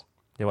love us.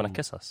 They want to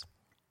kiss us.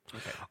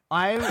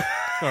 I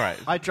All right.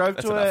 I drove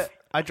That's to enough.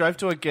 I drove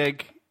to a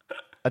gig.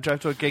 I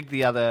drove to a gig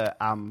the other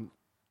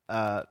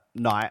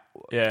night.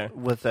 Yeah.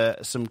 With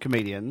some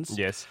comedians.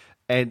 Yes.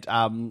 And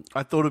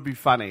I thought it'd be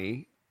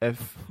funny if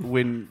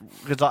when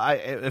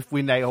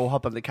they all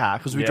hop in the car,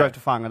 because we drove to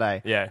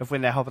Whangarei. Yeah. If when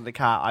they hop in the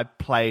car, I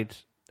played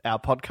our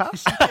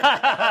podcast.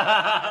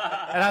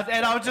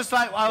 and I was just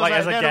like,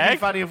 as a that'd gag? be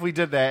funny if we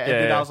did that. And Yeah,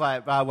 then yeah. I was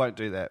like, I won't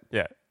do that.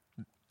 Yeah.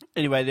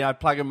 Anyway, then I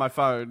plug in my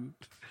phone,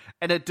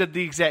 and it did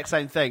the exact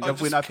same thing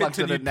of when I plugged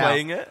it in now.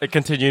 playing it. It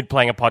continued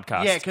playing a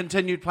podcast. Yeah,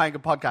 continued playing a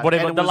podcast.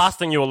 Whatever. And it The was- last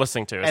thing you were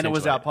listening to. and it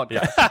was our essentially.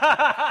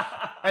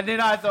 podcast. And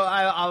then I thought,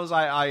 I was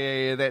like, oh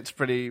yeah, that's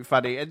pretty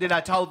funny. And then I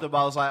told them,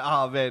 I was like,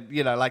 oh man,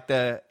 like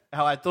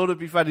how I thought it'd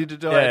be funny to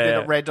do it, and then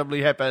yeah. it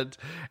randomly happened.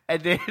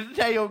 And then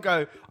they all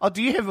go, oh,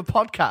 do you have a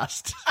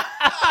podcast?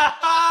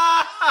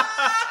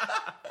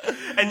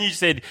 And you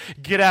said,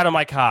 get out of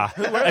my car.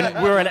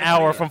 And we're an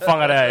hour from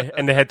Whangarei,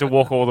 and they had to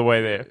walk all the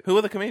way there. Who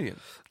are the comedians?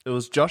 It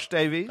was Josh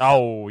Davies,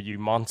 Oh, you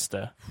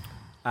monster.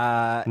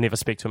 Never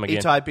speak to him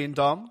again. Itai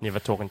Bendom, Never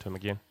talking to him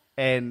again.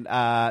 and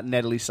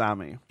Natalie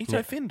Sami.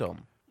 Ito Findom.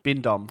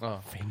 Bendom.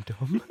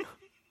 Fandom.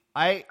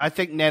 I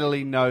think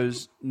Natalie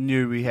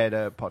knew we had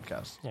a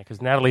podcast. Yeah,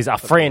 because Natalie's our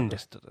friend.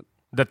 Didn't.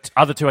 The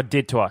other two are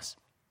dead to us.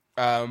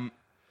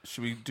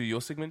 Should we do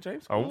your segment,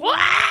 James? Oh, what?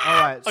 All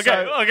right.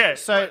 Okay.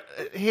 So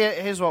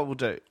here's what we'll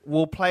do.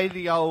 We'll play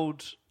the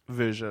old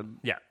version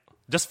Yeah.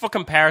 Just for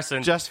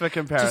comparison. just for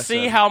comparison. to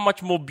see how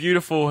much more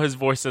beautiful his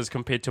voice is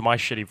compared to my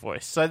shitty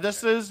voice. So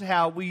this is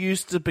how we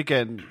used to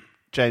begin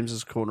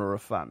James's Corner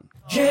of Fun.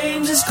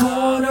 James's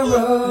Corner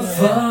of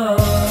Fun.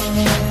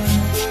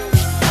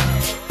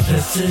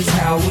 This is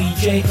how we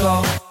jake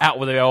off. Out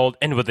with the old,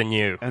 in with the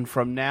new. And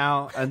from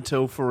now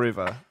until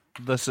forever,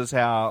 this is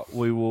how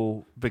we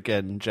will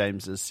begin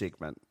James's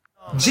segment.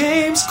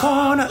 James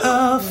Corner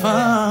of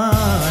Fun.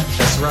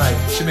 That's right.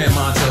 It's your man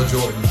Montell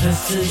Jordan.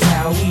 This is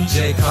how we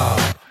Jay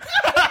Cobb.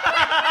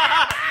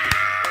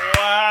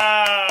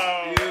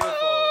 Wow.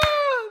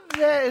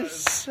 That is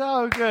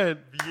so good.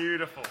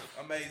 Beautiful.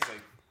 Amazing.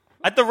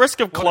 At the risk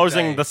of day.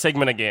 closing the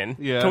segment again,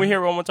 Yeah. can we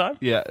hear it one more time?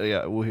 Yeah,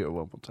 we'll hear it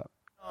one more time.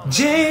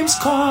 James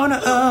Corner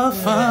of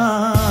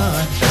Fun.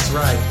 That's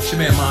right. It's your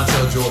man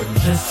Montell Jordan.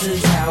 This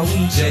is how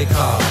we Jay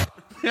Cobb.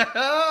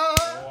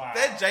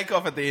 That Jake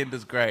off at the end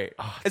is great.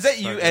 Is that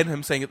you and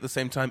him saying at the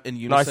same time in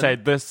No, I unison? say,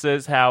 this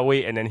is how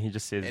we, and then he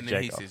just says and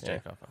then he Jacob. says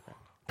Jake off. Okay.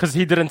 Because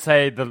he didn't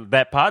say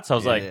that part, so I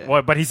was like, Yeah.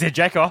 well, but he said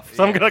Jacob,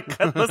 so I'm going to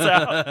cut this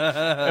out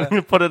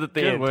and put it at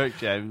the Good end. work,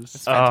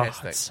 James.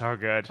 Fantastic. Oh, it's so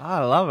good.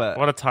 I love it.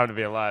 What a time to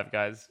be alive,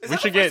 guys. Is we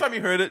that should the first get. time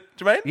you heard it,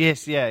 Jermaine?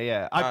 Yes,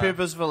 yeah. I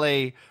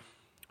purposefully,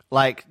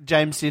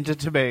 James sent it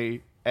to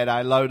me, and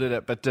I loaded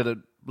it, but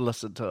didn't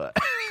listen to it.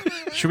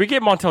 Should we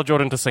get Montell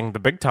Jordan to sing The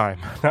Big Time?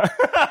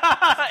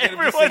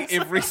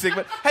 Every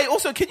segment. Hey,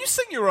 also, can you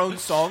sing your own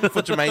song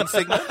for Jermaine's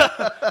segment?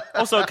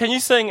 Also, can you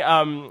sing?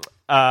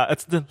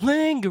 It's the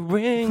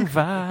lingering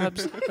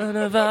vibes,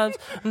 the vibes,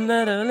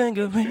 the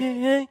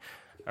lingering.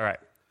 All right.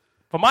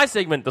 For my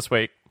segment this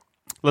week,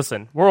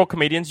 listen, we're all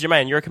comedians.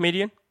 Jermaine, you're a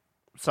comedian.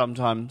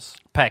 Sometimes.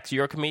 Pax,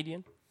 you're a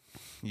comedian.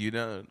 You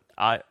don't.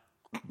 What?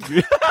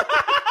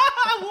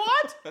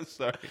 I'm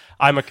sorry.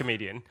 I'm a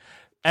comedian,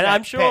 and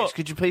I'm sure. Pax,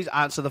 could you please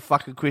answer the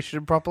fucking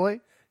question properly?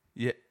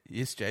 Yeah.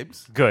 Yes,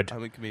 James. Good.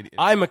 I'm a comedian.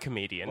 I'm a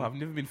comedian. Well, I've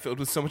never been filled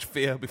with so much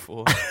fear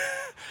before.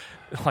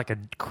 Like a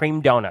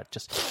cream donut,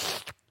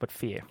 just but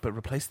fear. But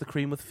replace the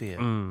cream with fear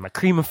A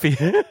cream of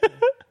fear.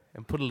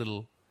 and put a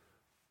little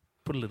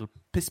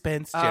piss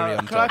pants cherry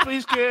on Can I top.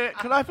 please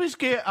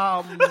get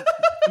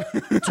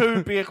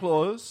 2 beer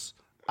claws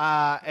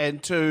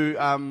and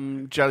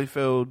 2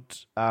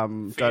 jelly-filled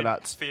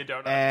donuts, fear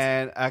donuts.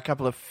 and a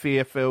couple of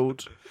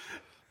fear-filled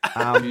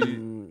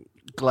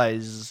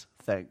glaze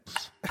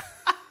things.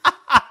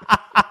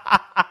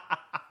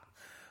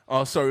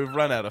 Oh, sorry, we've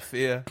run out of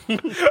fear.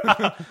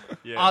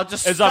 I'll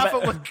just Is stuff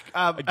that- it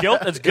with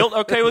Guilt? Is guilt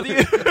okay with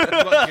you?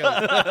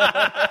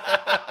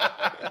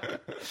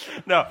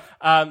 No.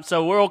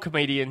 So we're all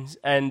comedians,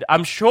 and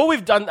I'm sure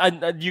we've done.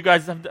 You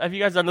guys have you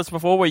guys done this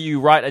before, where you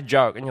write a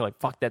joke and you're like,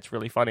 "Fuck, that's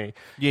really funny."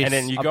 Yes, and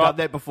then you I've go done up.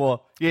 that before.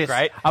 Yes,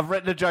 Great. I've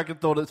written a joke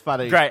and thought it's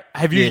funny. Great.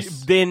 Have you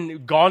Yes.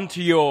 then gone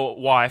to your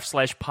wife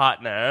 /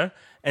 partner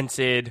and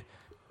said,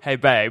 "Hey,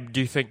 babe, do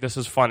you think this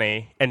is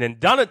funny?" And then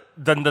done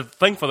the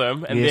thing for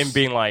them, and Yes. then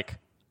being like,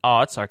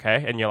 "Oh, it's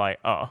okay," and you're like,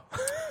 "Oh."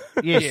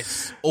 Yes.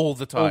 Yes, all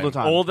the time. All the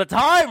time. All the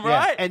time, Yeah,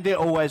 right? and they're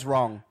always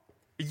wrong.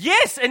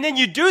 Yes, and then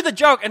you do the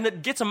joke, and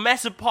it gets a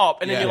massive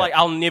pop, and then you're like,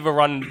 "I'll never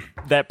run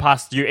that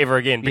past you ever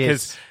again,"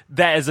 because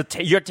that is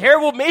your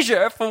terrible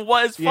measure for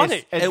what is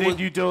funny. And then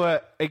you do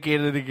it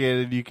again and again,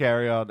 and you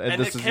carry on, and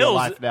this is your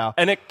life now.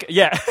 And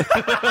yeah.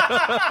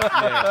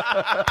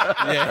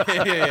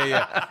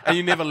 And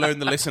you never learn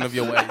the lesson of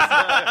your ways,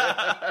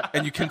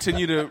 and you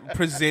continue to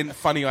present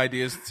funny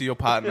ideas to your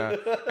partner,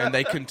 and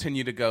they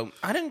continue to go,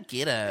 "I don't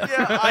get it."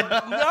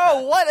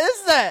 No, what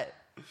is that?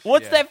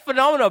 What's that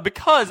phenomenon?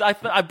 Because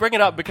I bring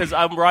it up because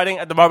I'm writing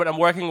at the moment. I'm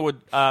working with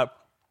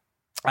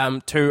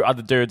two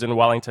other dudes in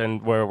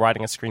Wellington. We're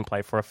writing a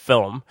screenplay for a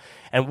film,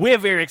 and we're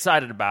very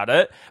excited about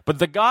it. But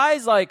the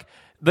guys like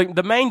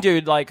the main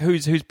dude, like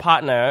whose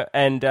partner,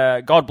 and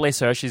God bless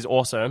her, she's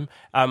awesome.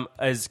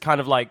 Is kind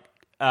of like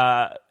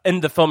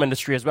in the film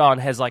industry as well,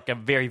 and has like a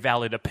very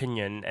valid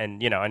opinion,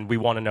 and and we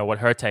want to know what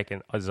her take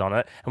is on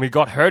it. And we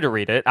got her to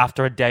read it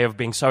after a day of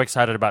being so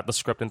excited about the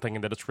script and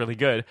thinking that it's really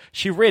good.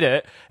 She read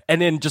it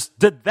and then just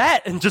did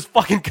that and just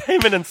fucking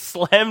came in and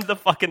slammed the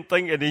fucking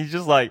thing. And he's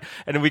just like,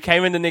 and then we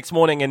came in the next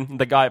morning, and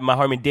the guy, my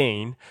homie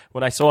Dean,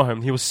 when I saw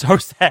him, he was so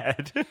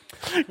sad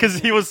because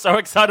he was so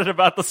excited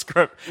about the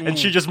script, and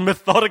she just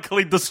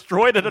methodically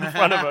destroyed it in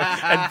front of him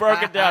and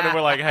broke it down. And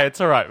we're like, "Hey,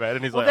 it's all right, man."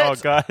 And he's like, "Oh,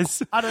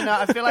 guys, I don't know.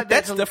 I feel like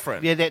that's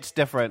different." Yeah, that's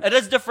different. It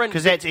is different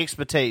because that's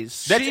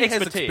expertise. That's she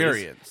has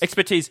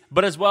expertise.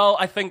 But as well,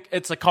 I think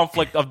it's a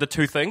conflict of the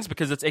two things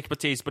because it's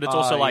expertise, but it's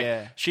also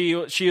like she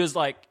was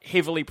like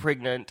heavily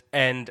pregnant,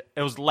 and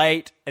it was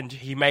late, and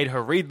he made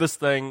her read this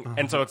thing,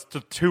 and so it's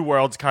the two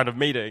worlds kind of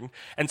meeting.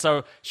 And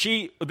so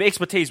the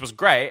expertise was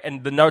great,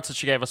 and the notes that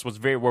she gave us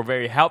were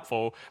very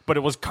helpful, but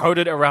it was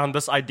coded around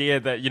this idea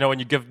that when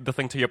you give the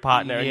thing to your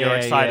partner and you're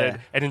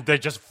excited, and then they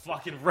just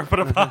fucking rip it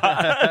apart.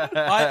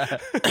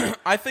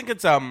 I think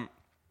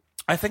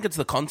it's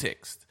the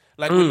context.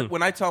 Like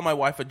when I tell my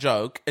wife a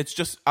joke, it's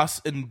just us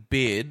in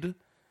bed,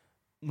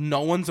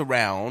 no one's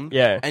around,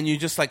 and you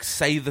just like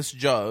say this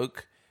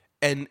joke,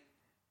 and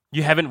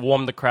you haven't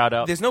warmed the crowd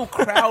up. There's no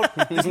crowd.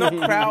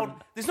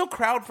 There's no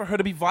crowd for her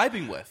to be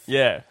vibing with.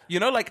 Yeah,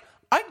 like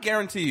I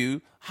guarantee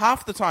you,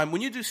 half the time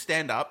when you do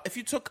stand up, if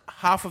you took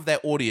half of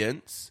that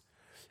audience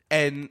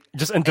and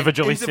just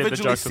individually said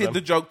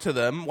the joke to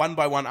them one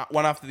by one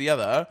after the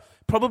other,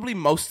 probably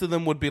most of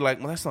them would be like,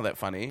 "Well, that's not that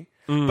funny."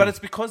 But it's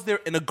because they're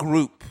in a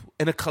group,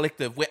 in a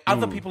collective, where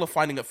other people are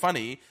finding it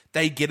funny.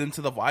 They get into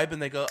the vibe and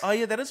they go, "Oh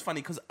yeah, that is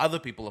funny," because other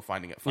people are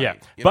finding it funny. Yeah,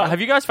 but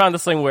have you guys found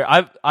this thing where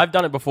I've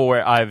done it before,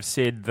 where I've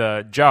said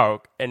the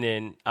joke and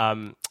then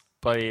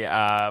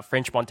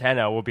French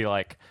Montana will be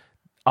like,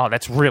 "Oh,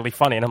 that's really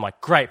funny," and I'm like,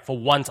 "Great, for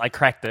once I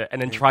cracked it,"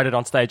 and then tried it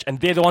on stage, and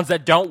they're the ones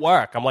that don't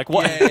work. I'm like,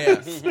 "What?"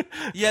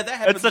 Yeah, that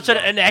happens. It's such an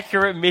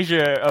inaccurate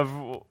measure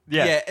of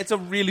it's a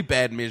really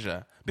bad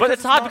measure. But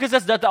it's hard because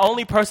that's the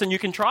only person you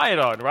can try it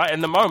on, right?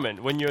 In the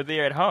moment when you're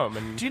there at home.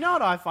 And do you know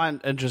what I find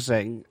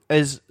interesting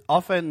is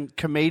often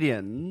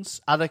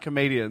other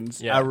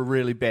comedians are a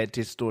really bad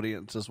test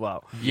audience as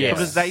well. Yes.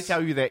 Because they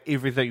tell you that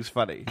everything's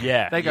funny.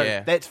 Yeah. They go,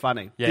 "That's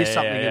funny. There's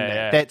something in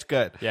there. That's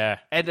good." Yeah.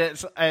 And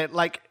it's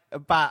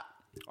but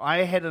I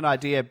had an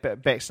idea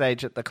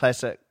backstage at the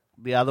Classic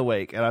the other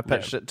week, and I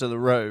pitched it to the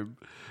room,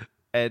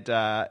 and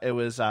it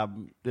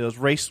was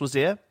Reese was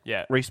there.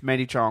 Yeah. Reese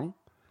Manny Chong.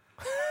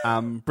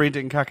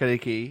 Brendan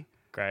Kakariki,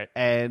 great,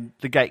 and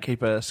the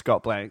gatekeeper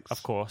Scott Blanks,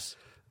 of course,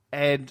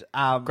 and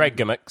great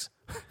gimmicks,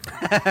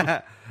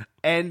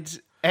 and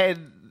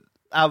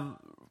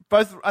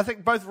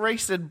both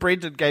Reese and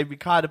Brendan gave me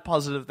kind of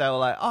positive. They were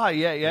like, "Oh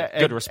yeah,"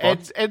 good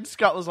response, and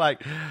Scott was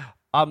like,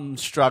 "I'm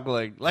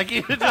struggling," like he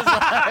was just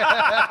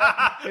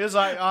like, he was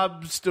like,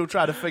 "I'm still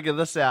trying to figure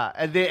this out,"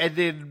 and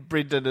then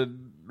Brendan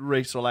and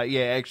Reese were like,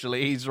 "Yeah,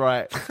 actually, he's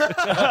right."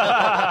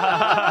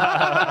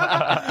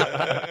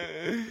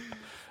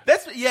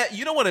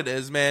 You know what it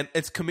is, man?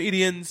 It's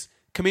comedians.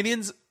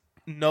 Comedians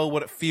know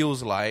what it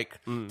feels like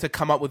to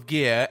come up with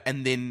gear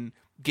and then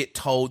get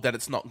told that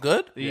it's not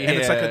good. Yeah, and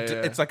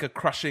it's like a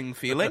crushing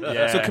feeling.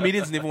 So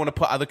comedians never want to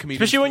put other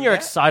comedians, especially when you're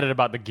excited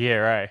about the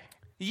gear, eh?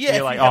 Yeah,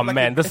 you're like, "Oh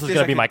man, this is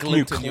going to be my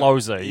new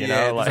closer." You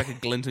know, like a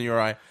glint in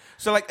your eye.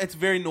 So like, it's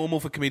very normal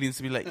for comedians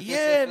to be like,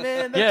 "Yeah,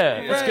 man,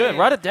 that's good.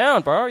 Write it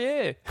down, bro."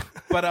 Yeah,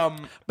 but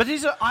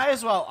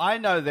I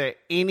know that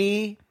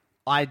any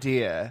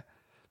idea,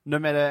 no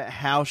matter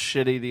how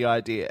shitty the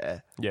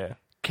idea,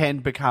 can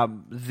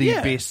become the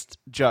best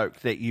joke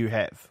that you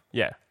have.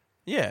 Yeah.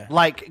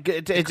 Like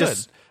it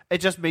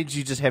just means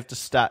you just have to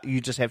start.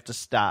 You just have to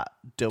start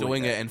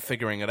doing it and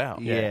figuring it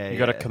out. Yeah, you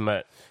got to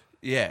commit.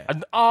 Yeah.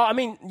 And, I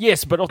mean,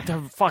 yes, but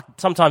fuck.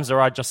 Sometimes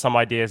there are just some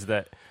ideas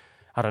that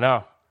I don't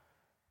know.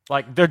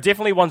 Like there are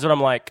definitely ones that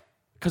I'm like,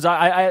 because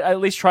I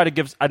at least try to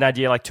give an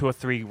idea like 2 or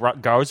 3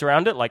 goes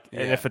around it. Like,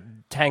 and if it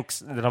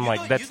tanks, then I'm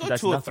like, that's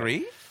 2 or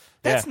 3.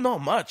 That's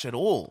not much at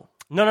all.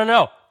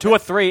 No. 2 or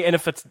 3, and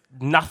if it's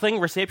nothing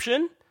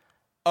reception,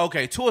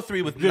 okay, 2 or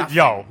 3 with nothing.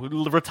 Yo,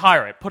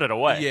 retire it, put it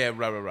away. Yeah,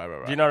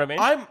 right. Do you know what I mean?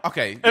 I'm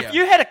okay. If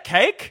you had a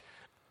cake,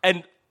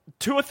 and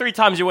 2 or 3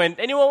 times you went,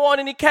 "Anyone want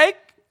any cake?"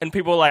 and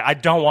people were like, "I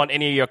don't want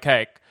any of your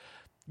cake,"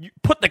 you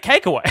put the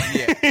cake away.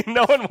 Yeah.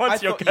 No one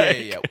wants your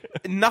cake. Yeah.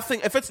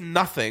 Nothing. If it's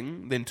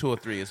nothing, then 2 or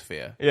 3 is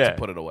fair. Yeah. To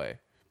put it away.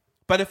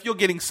 But if you're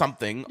getting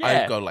something,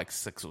 I'd go like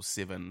 6 or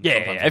 7. Yeah,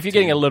 sometimes if you're 10.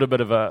 getting a little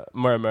bit of a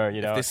murmur,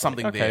 you know, there's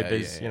something okay, there,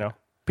 there's yeah. you know,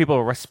 people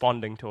are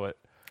responding to it.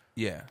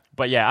 Yeah.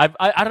 But yeah,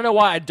 I don't know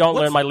why I don't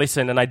learn my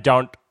lesson and I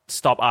don't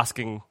stop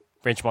asking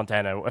French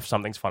Montana if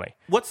something's funny.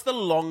 What's the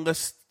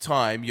longest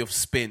time you've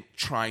spent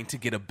trying to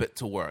get a bit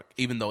to work,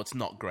 even though it's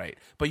not great,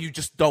 but you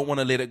just don't want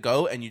to let it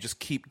go and you just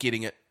keep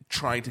getting it,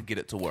 trying to get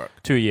it to work?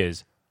 2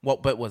 years.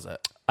 What bit was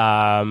it?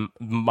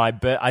 My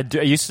bit, I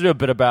used to do a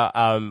bit about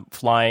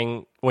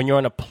flying when you're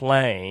on a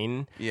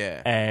plane,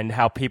 Yeah. and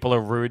how people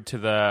are rude to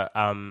the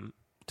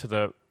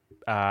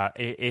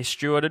air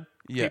stewarded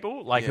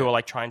people, like who are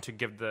like trying to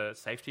give the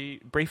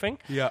safety briefing,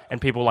 and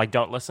people like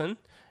don't listen.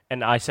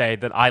 And I say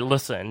that I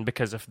listen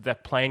because if the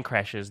plane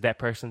crashes, that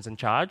person's in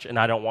charge, and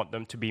I don't want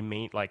them to be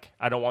mean. Like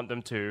I don't want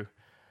them to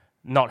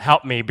not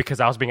help me because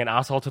I was being an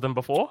asshole to them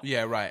before.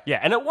 Yeah, right. Yeah,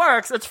 and it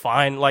works. It's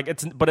fine. Like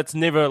but it's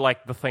never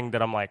like the thing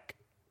that I'm like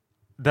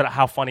that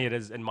how funny it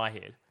is in my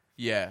head.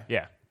 Yeah.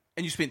 Yeah.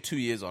 And you spent 2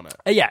 years on it.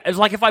 Yeah, it's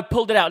like if I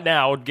pulled it out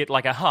now, I would get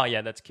like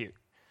yeah, that's cute.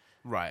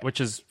 Right. Which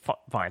is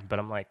fine, but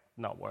I'm like,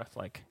 not worth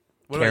like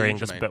What about carrying you,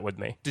 this Jermaine? bit with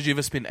me. Did you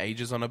ever spend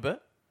ages on a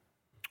bit?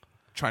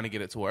 Trying to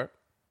get it to work?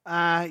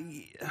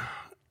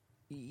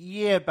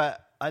 Yeah,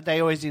 but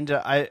they always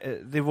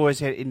they've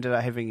always ended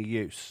up having a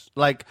use.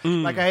 Like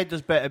I had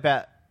this bit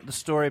about the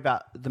story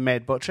about the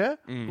Mad Butcher.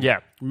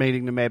 Yeah.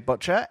 Meeting the Mad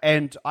Butcher,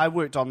 and I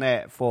worked on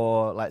that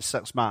for like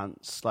 6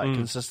 months, like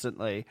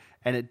consistently,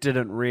 and it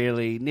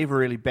never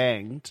really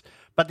banged.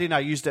 But then I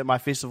used it at my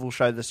festival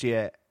show this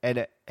year, and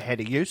it had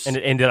a use. And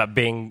it ended up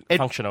being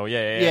functional. Yeah.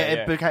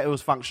 It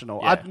was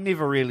functional. Yeah. I'd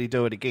never really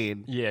do it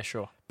again. Yeah,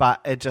 sure.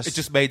 But it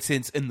just made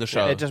sense in the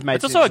show. It just made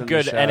It's sense also a in the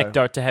good show.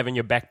 anecdote to have in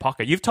your back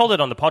pocket. You've told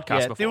it on the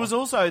podcast before. There was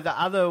also the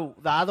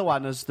other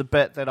one is the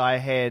bit that I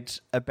had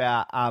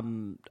about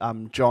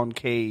John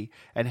Key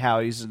and how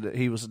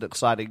he was an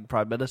exciting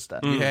prime minister.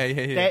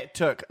 Yeah. That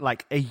took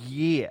like a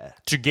year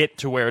to get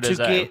to where it is.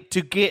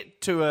 to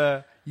get to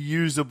a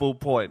usable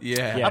point.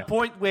 Yeah. A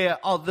point where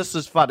this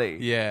is funny.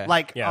 Yeah.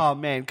 Like Yeah. oh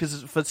man,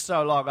 because for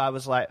so long I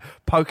was like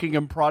poking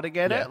and prodding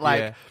at it.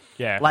 Like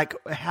Yeah. like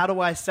how do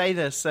I say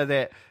this so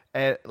that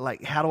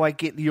like how do I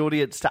get the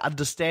audience to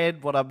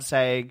understand what I'm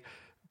saying?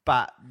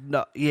 But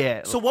no,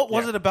 yeah. So what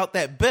was it about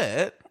that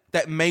bit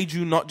that made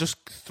you not just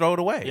throw it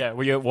away? Yeah.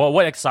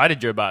 What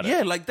excited you about it?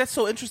 Yeah, like that's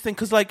so interesting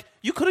because like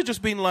you could have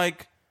just been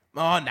like,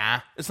 oh nah,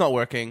 it's not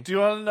working. Do you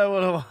want to know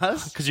what it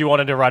was? Because you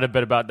wanted to write a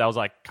bit about that was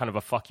like kind of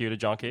a fuck you to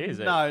John Key, is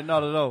it? No,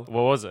 not at all.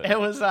 What was it? It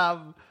was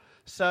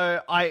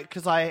so I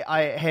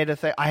had a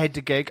thing. I had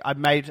to gig. I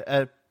made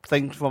a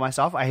thing for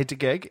myself. I had to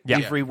gig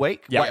every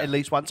week, at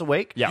least once a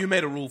week. Yeah. You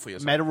made a rule for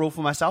yourself. Made a rule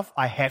for myself.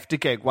 I have to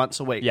gig once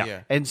a week.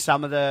 Yeah. And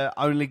some of the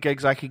only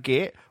gigs I could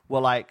get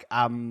were like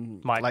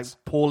like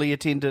poorly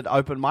attended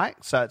open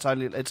mics. So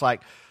it's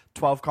like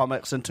 12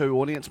 comics and 2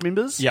 audience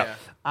members. Yeah.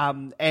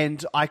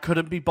 And I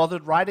couldn't be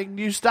bothered writing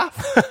new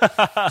stuff.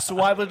 So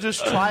I would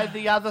just try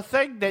the other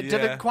thing that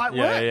didn't quite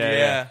work.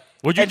 Yeah.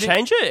 Would you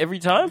change it every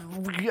time?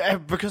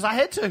 Because I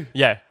had to.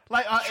 Yeah.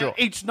 Like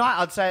each night,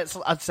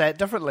 I'd say it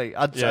differently.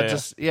 I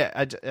just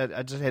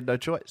had no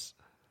choice.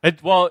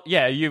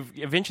 You've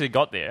eventually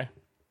got there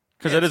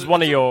because it is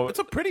one of your. It's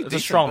a pretty it's a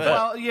decent strong bit. bit.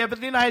 Well, yeah,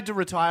 but then I had to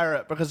retire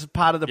it because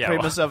part of the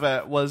premise of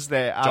it was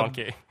that John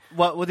Key.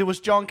 Well, there was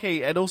John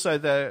Key, and also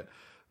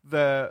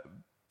the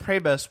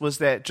premise was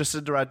that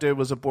Jacinda Ardern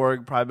was a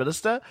boring prime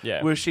minister,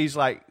 where she's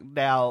like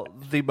now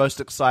the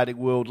most exciting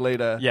world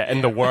leader.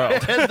 In the world.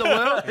 in the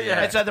world,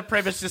 and so the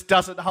premise just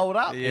doesn't hold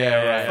up. for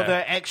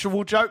the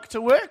actual joke to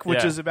work,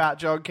 which is about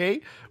John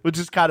Key, which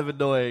is kind of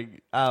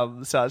annoying.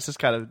 So it's just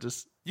kind of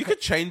just You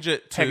could change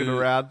it to hanging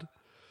around.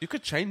 You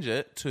could change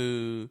it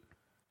to.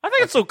 I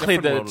think it's all clear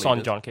different that world it's on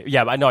leaders. John Key.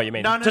 Yeah, but I know what you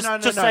mean. No,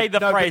 just say the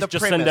but phrase the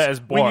Jacinda premise. is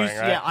boring, When you,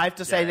 right? Yeah, I have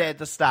to say that at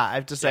the start. I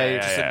have to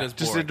say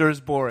Jacinda is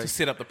boring. To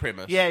set up the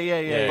premise.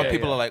 Yeah. But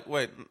people are like,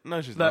 wait,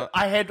 no, she's not.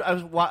 I had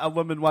a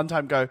woman one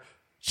time go,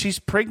 she's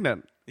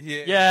pregnant.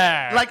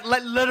 Yeah. Like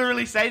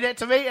literally say that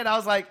to me, and I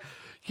was like,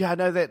 yeah, I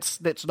know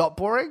that's not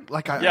boring.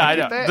 Like I I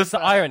get know. that. This is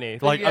the irony.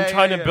 Like I'm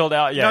trying to build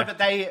out. No, but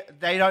they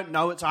don't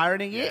know it's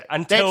irony yet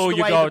Until That's the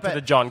you way go the to bit-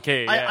 the John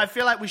Key. I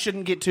feel like we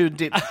shouldn't get too in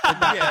depth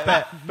about the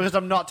bit because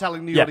I'm not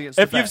telling the audience.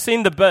 If the you've bit.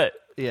 seen the bit,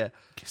 yeah.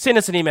 send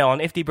us an email on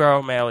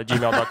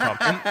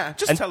fdbarrowmail@gmail.com.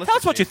 Just and tell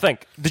us what you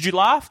think. Did you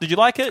laugh? Did you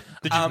like it?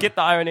 Did you get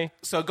the irony?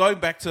 So going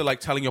back to like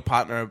telling your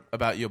partner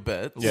about your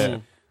bits. Yeah.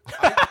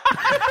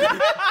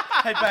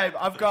 Hey babe,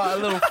 I've got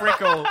a little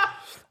freckle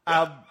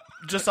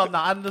just on the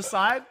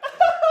underside.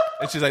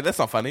 And she's like, that's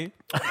not funny.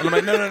 And I'm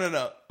like,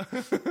 no.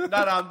 No,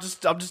 I'm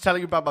just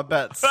telling you about my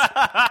bits.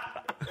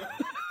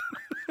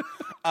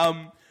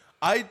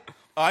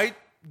 I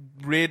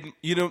read,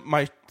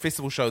 my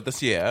festival show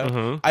this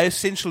year. I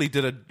essentially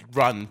did a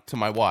run to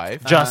my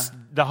wife. Just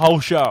the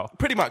whole show.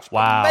 Pretty much.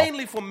 Wow.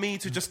 Mainly for me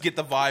to just get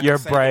the vibe. You're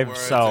and say brave the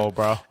words soul, and-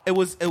 bro. It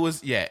was harrowing.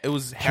 You're It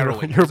was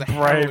a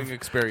harrowing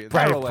experience.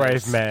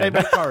 Brave man. They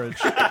make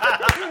courage.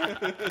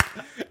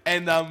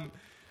 And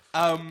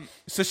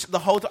The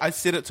whole time I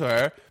said it to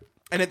her,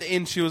 and at the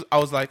end I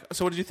was like,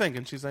 so what did you think?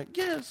 And she's like,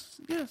 yes,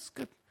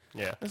 good.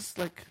 Yeah. It's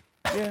like,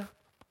 yeah,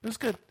 it was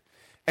good.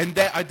 And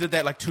that I did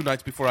that like 2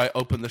 nights before I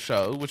opened the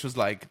show, which was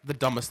like the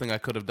dumbest thing I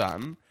could have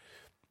done.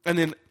 And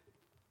then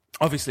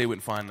obviously it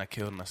went fine, and I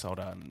killed and I sold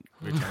out and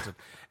returned it.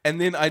 And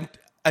then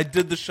I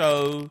did the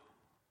show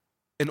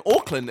in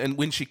Auckland, and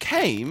when she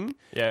came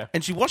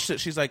and she watched it,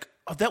 she's like,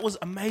 oh, that was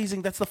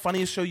amazing. That's the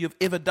funniest show you've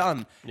ever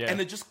done. Yeah.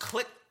 And it just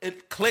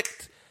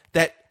clicked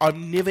that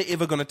I'm never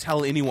ever going to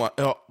tell anyone,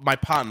 my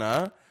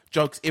partner,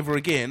 jokes ever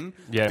again,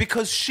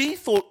 because she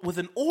thought with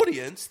an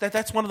audience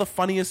that's one of the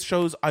funniest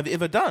shows I've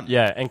ever done.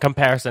 Yeah, in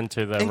comparison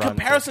to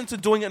to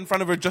doing it in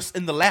front of her just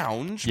in the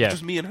lounge,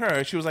 just me and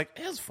her, she was like,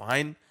 it was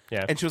fine.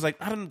 Yeah. And she was like,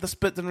 this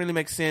bit didn't really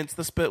make sense.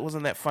 This bit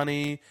wasn't that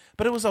funny,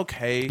 but it was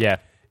okay. Yeah.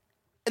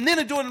 And then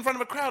I do it in front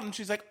of a crowd, and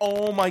she's like,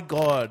 oh my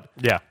God.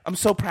 Yeah. I'm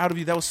so proud of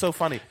you. That was so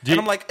funny. And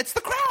I'm like, it's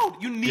the crowd.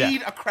 You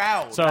need a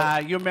crowd. So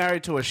you're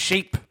married to a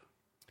sheep.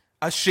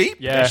 A sheep?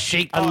 Yeah. A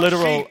sheep. A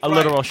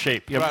literal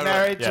sheep. You're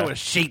married to a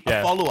sheep.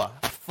 A follower.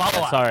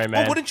 Sorry, man.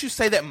 Well, wouldn't you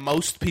say that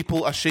most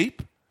people are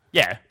sheep?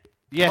 Yeah.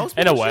 Most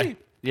in a people are way.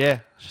 sheep. Yeah.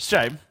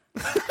 Shame.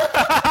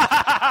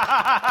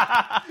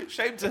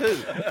 Shame to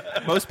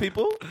who? Most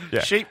people?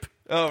 Yeah. Sheep.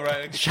 Oh,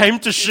 right. Shame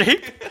to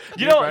sheep.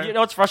 You know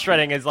what's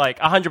frustrating is like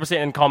 100%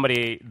 in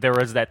comedy, there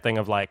is that thing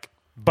of like,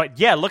 but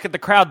yeah, look at the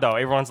crowd though.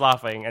 Everyone's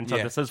laughing, and so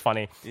this is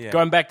funny. Yeah.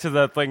 Going back to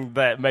the thing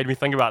that made me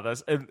think about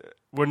this,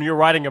 when you're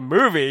writing a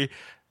movie,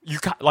 you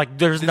can't, like,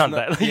 there's none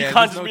of that. You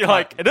can't just be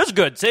like, it is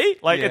good, see?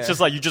 Like, it's just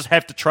like, you just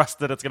have to trust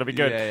that it's going to be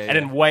good. And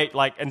then wait,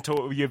 like,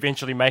 until you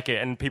eventually make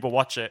it and people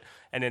watch it.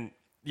 And then,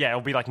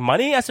 it'll be like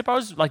money, I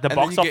suppose. Like the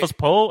box office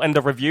pull and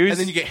the reviews. And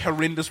then you get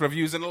horrendous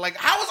reviews and like,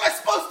 how was I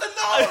supposed to know?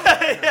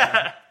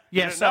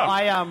 Yeah, so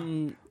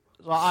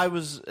I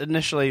was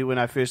initially, when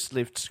I first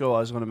left school, I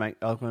was going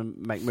to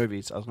make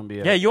movies. I was going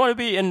to be you want to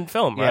be in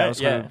film, right? I was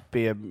going to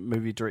be a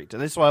movie director.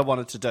 That's what I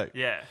wanted to do.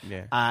 Yeah.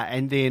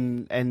 And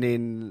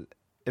then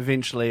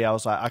eventually I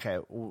was like, okay,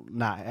 well,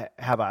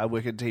 how about I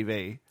work in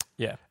TV?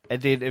 Yeah.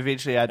 And then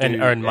eventually I do...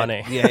 And earn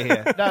money.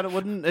 Yeah. No, it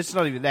wouldn't. It's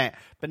not even that.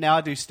 But now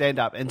I do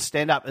stand-up, and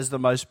stand-up is the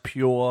most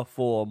pure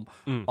form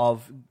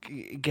of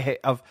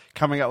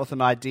coming up with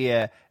an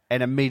idea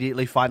and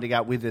immediately finding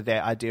out whether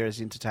that idea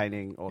is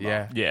entertaining or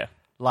not. Yeah.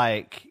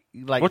 Like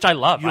which I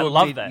love. I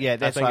love that. Yeah,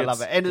 that's why I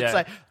love it. And it's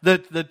like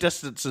the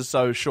distance is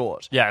so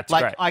short. Yeah, it's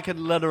like great. I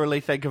can literally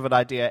think of an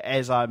idea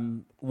as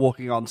I'm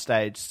walking on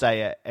stage,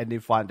 say it, and then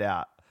find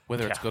out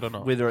whether it's good or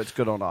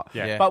not.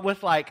 Yeah. But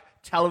with like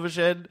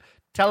television,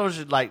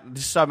 like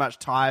there's so much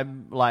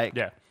time, like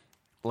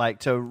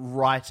to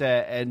write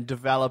it and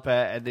develop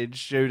it and then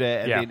shoot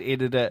it and then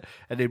edit it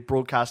and then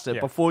broadcast it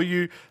before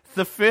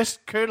the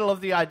first kernel of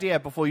the idea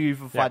before you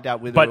even find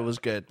out whether it was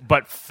good.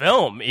 But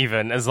film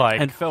even is like,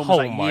 and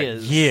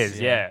film's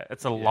years. Yeah.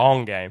 It's a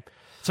long game.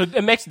 So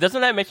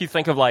doesn't that make you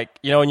think of like,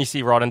 when you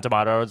see Rotten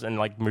Tomatoes and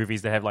like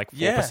movies that have like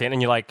 4%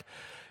 and you're like,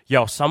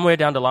 yo, somewhere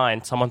down the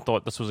line, someone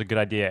thought this was a good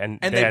idea, and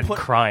they're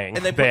crying,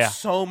 and they put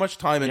so much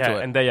time into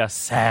it, and they are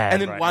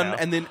sad.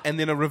 And then and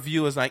then a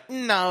review is like,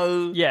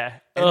 no,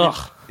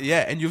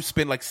 and you've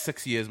spent like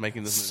 6 years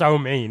making this. So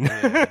mean.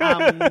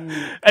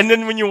 And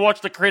then when you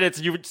watch the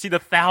credits, you would see the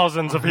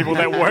thousands of people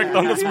that worked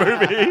on this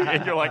movie,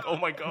 and you're like, oh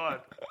my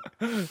God.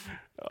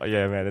 Oh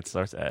yeah, man, it's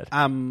so sad.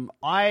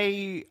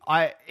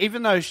 I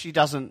even though she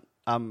doesn't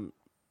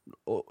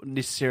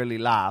necessarily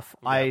laugh,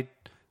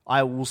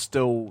 I will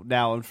still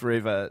now and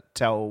forever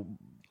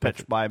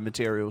pitch my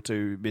material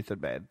to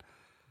Method Man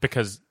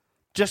because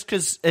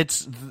it's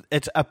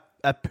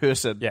a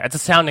person. Yeah, it's a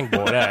sounding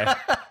board. Eh?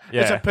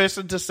 Yeah. It's a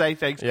person to say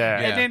things.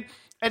 Yeah.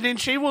 And then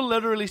she will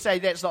literally say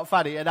that's not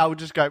funny, and I would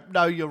just go,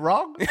 no, you're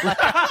wrong. She goes,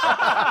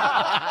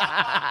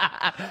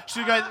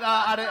 no,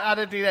 I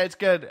don't think that's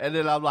good, and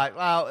then I'm like,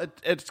 well,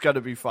 it's going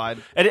to be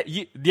fine.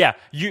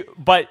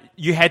 But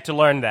you had to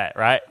learn that,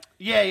 right?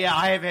 Yeah,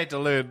 I have had to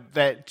learn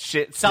that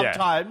shit.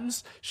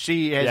 Sometimes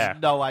she has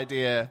no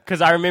idea.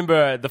 Because I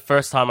remember the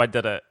first time I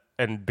did it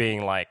and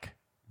being like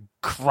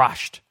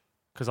crushed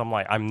because I'm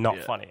like, I'm not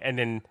funny, and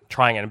then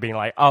trying it and being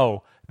like,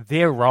 oh,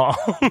 they're wrong,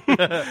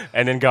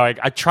 and then going,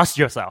 I trust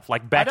yourself,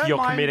 like back to your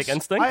comedic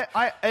instinct.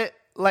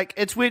 Like,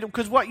 it's weird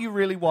because what you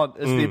really want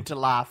is them to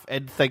laugh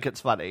and think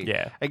it's funny.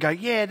 Yeah. And go,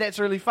 yeah, that's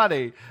really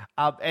funny.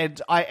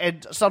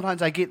 And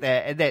sometimes I get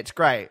that, and that's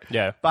great.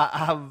 Yeah. But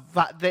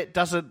that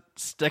doesn't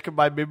stick in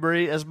my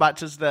memory as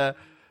much as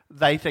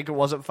they think it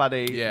wasn't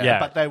funny,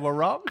 but they were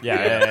wrong.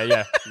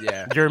 Yeah.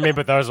 You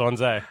remember those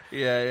ones, eh?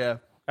 Yeah.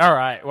 All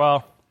right,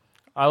 well,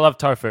 I love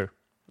tofu.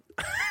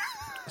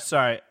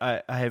 Sorry,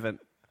 I haven't.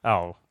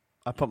 Oh.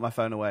 I put my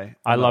phone away.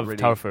 I love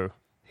tofu.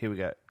 Here we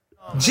go.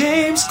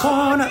 James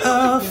Corner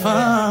of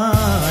Fun.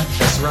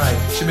 That's right.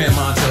 It's your man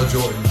Montell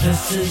Jordan.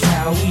 This is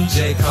how we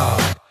J.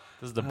 Cobb.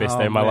 This is the best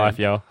day of my life,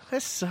 yo.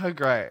 That's so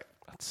great.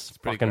 It's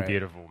fucking great.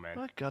 Beautiful, man.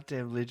 What a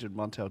goddamn legend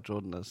Montell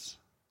Jordan is.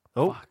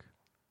 Oh. Fuck.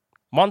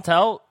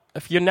 Montell,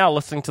 if you're now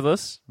listening to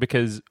this,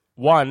 because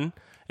one,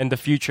 in the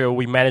future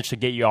we managed to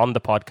get you on the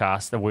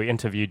podcast, that we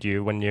interviewed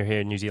you when you're here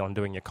in New Zealand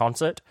doing your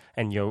concert,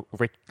 and you're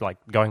like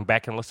going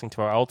back and listening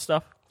to our old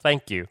stuff,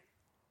 thank you.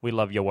 We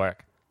love your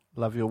work.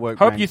 Love your work,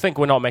 Hope man. you think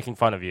we're not making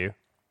fun of you.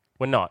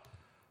 We're not.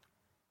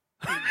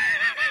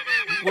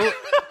 Well,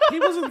 he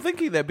wasn't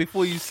thinking that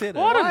before you said it.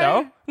 Well, I don't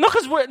know. No,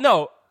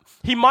 because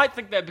he might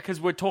think that because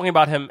we're talking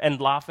about him and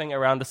laughing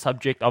around the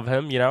subject of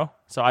him, you know?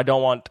 So I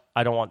don't want,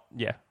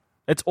 yeah.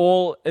 It's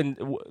all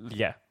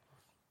yeah.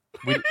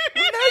 Now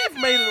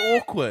you've made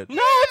it awkward.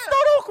 No, it's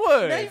not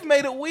awkward. Now you've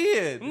made it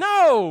weird.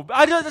 No,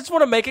 I just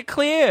want to make it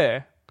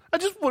clear. I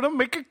just want to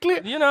make it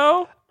clear. You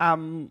know?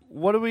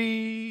 What do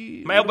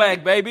we...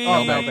 Mailbag, baby.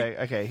 Oh, mailbag.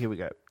 Okay, here we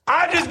go.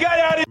 I just got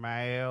out of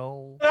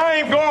Mail. I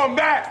ain't going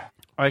back.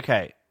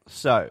 Okay,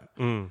 so...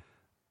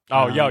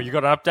 Oh, yo, you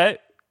got an update?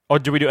 Or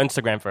do we do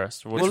Instagram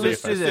first? Well,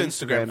 let's do the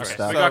Instagram first.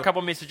 stuff. We got a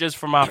couple messages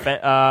from our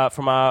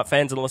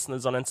fans and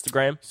listeners on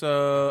Instagram.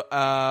 So,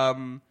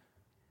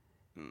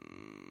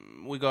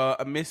 we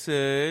got a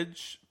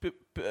message.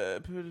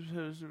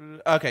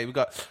 Okay, we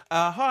got,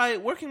 hi,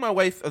 working my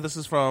way... this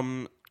is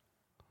from...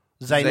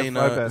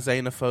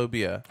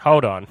 Xenophobia.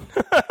 Hold on.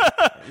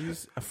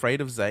 He's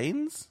afraid of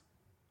Zanes?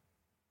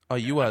 Oh,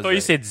 you are I thought you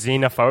said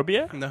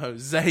xenophobia? No,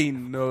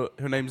 Zane. No,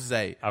 her name's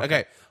Zay.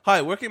 Okay.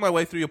 Hi, working my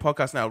way through your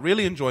podcast now.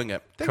 Really enjoying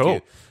it. Thank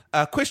Cool.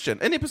 you. Question.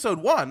 In episode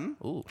 1...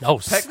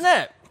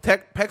 Snap.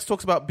 Pax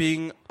talks about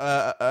being...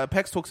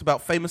 Pax talks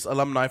about famous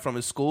alumni from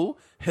his school,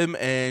 him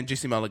and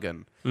Jesse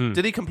Mulligan.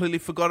 Did he completely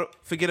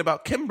forget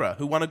about Kimbra,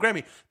 who won a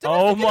Grammy?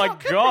 Oh my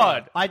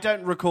god. I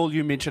don't recall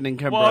you mentioning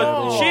Kimbra at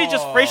Well, all. she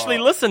just freshly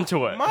listened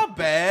to it. My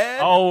bad.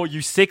 Oh, you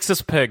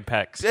sexist pig,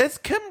 Pax. It's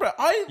Kimbra.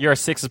 You're a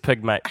sexist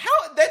pig, mate.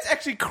 That's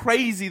actually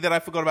crazy that I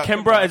forgot about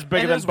Kimbra. Kimbra is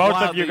bigger It than is both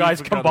wild of you that you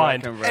guys forgot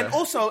about combined. Kimbra. And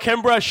also...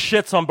 Kimbra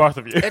shits on both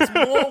of you. It's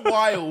more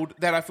wild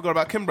that I forgot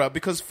about Kimbra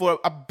because for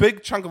a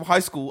big chunk of high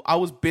school, I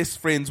was best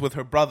friends with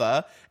her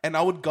brother, and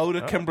I would go to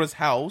Kimbra's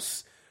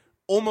house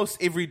almost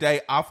every day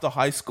after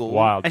high school.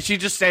 Wild. And she's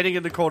just standing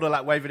in the corner,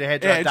 like, waving her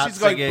head, Yeah, like, and she's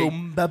going singing.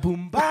 boom ba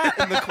boom ba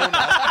in the corner.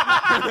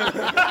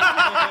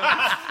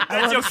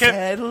 That's your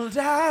Settle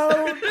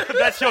down.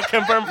 That's your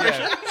Kimbra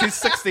impression? She's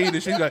 16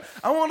 and she's going,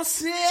 I want to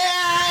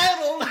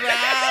settle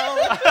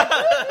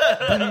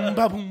down. Boom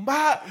ba boom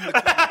ba.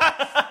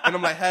 And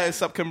I'm like, hey,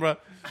 what's up, Kimbra?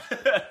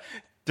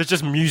 There's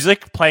just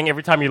music playing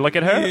every time you look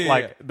at her? Yeah.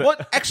 Like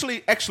What?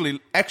 Actually,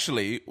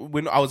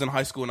 when I was in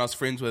high school and I was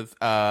friends with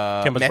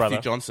Matthew brother.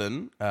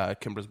 Johnson,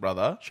 Kimbra's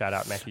brother. Shout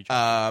out Matthew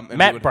Johnson. And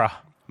Matt, we would- bruh.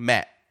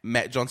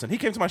 Matt Johnson. He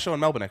came to my show in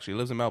Melbourne, actually. He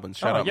lives in Melbourne.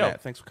 Shout out, yo.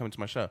 Matt. Thanks for coming to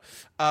my show.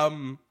 I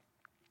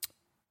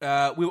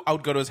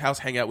would go to his house,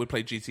 hang out, we'd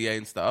play GTA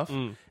and stuff.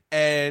 And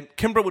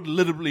Kimbra would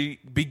literally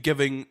be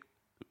giving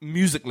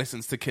music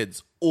lessons to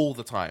kids all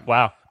the time.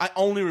 Wow. I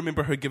only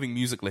remember her giving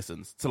music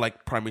lessons to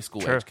like primary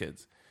school age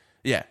kids.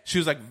 Yeah. She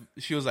was like,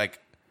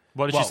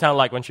 What did Whoa. she sound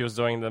like when she was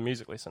doing the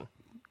music lesson?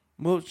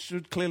 well, it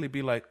should clearly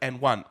be like,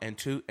 and 1, and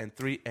 2, and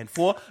 3, and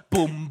 4,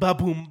 boom, ba,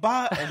 boom,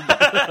 ba. And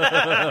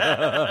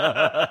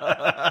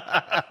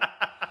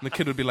the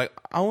kid would be like,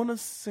 I want to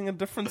sing a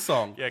different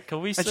song. Yeah,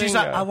 can we And sing? she's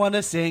like, I want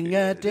to sing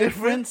a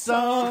different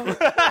song.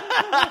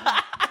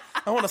 I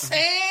want to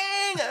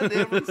sing a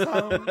different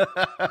song.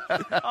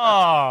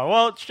 Oh,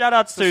 well, shout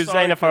outs to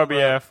sorry,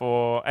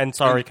 Xenophobia and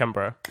sorry,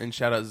 Kimbra, And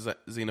shout out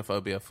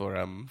Xenophobia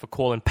for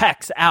calling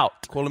Pax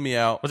out. calling me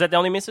out. Was that the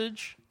only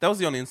message? That was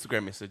the only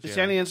Instagram message. It's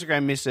Yeah. the only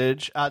Instagram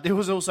message. There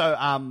was also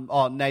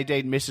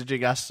Nadine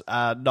messaging us,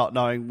 not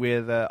knowing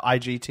where the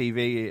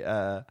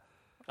IGTV.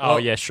 Oh,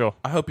 yeah, sure.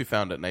 I hope you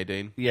found it,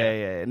 Nadine.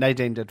 Yeah.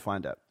 Nadine did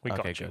find it. We got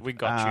Okay, you. good. We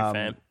got you,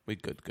 fam. We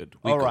good.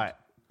 All right,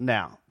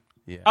 now.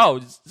 Yeah. Oh,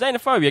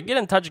 Xenophobia, get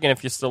in touch again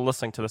if you're still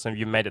listening to this and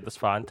you've made it this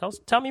far. And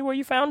tell me where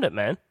you found it,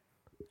 man.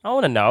 I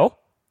want to know.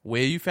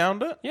 Where you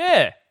found it?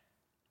 Yeah.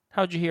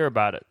 How'd you hear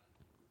about it?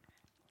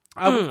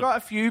 We've got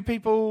a few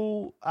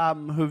people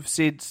who've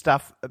said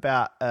stuff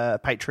about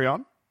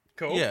Patreon.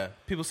 Cool. Yeah.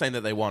 People saying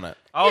that they want it.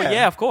 Oh, Yeah.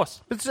 yeah, of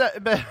course. But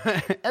at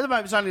the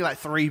moment, it's only like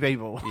 3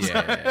 people.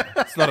 Yeah.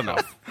 It's not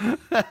enough.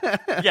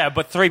 Yeah,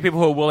 but 3 people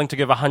who are willing to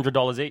give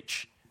 $100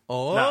 each.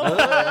 Oh.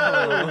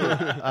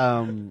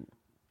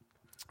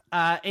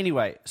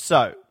 Anyway,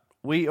 so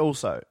we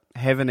also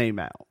have an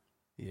email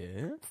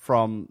Yeah.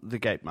 from the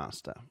Gape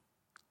Master.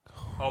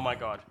 Oh, my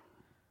God.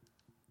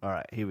 All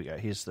right, here we go.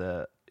 Here's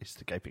the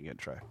gaping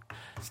intro.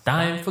 It's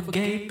time for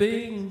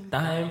gaping,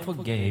 time for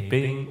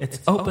gaping. It's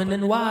open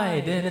and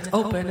wide, and it's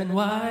open and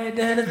wide,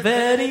 and it's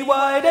very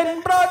wide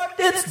and broad.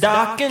 It's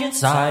dark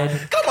inside.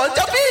 Come on,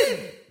 jump in.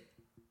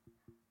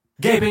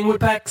 Gaping with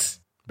Pax.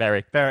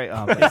 Barry. Barry,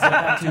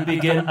 About to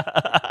begin.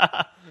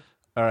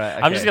 all right.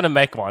 I'm just going to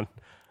make one.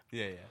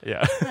 Yeah.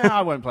 Yeah. No,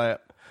 I won't play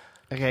it.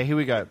 Okay, here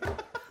we go.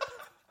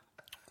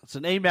 It's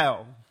an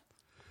email.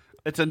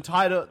 It's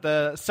entitled,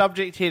 the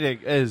subject heading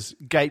is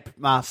Gape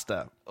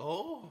Master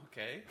Oh,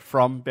 okay.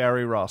 from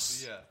Barry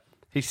Ross. Yeah.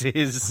 He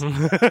says,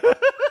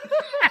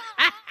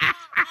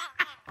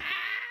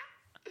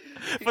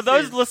 For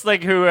those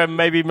listening who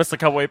maybe missed a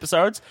couple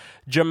episodes,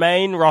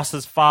 Jermaine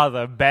Ross's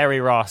father, Barry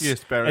Ross,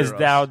 Yes, Barry is Ross.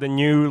 now the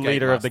new Gape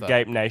leader of the Master.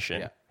 Gape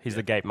Nation. Yeah. He's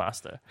the gate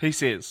master. He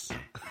says,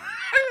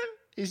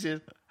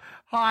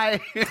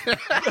 hi.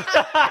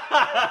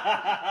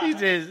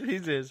 he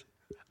says,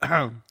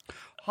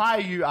 hi,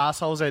 you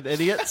assholes and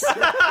idiots.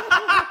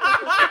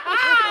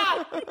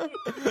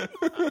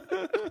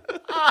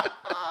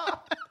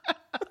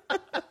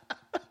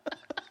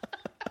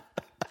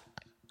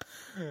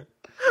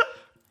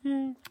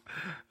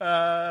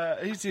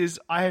 He says,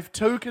 I have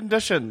 2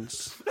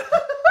 conditions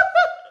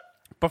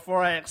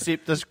before I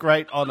accept this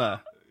great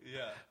honor.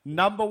 Yeah.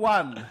 Number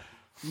 1,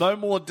 no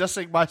more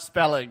dissing my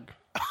spelling.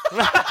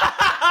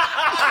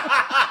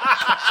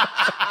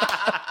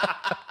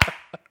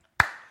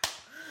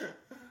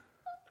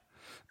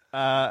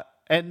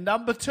 And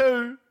number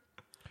 2,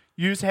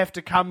 yous have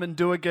to come and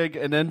do a gig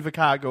in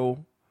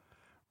Invercargill.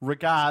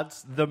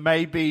 Regards, the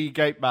maybe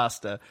gate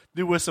master.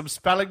 There were some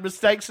spelling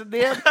mistakes in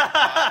there, but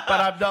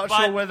I'm not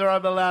sure whether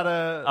I'm allowed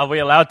to. Are we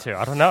allowed to?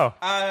 I don't know.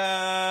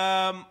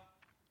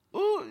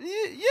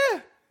 Yeah.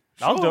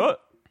 I'll do it.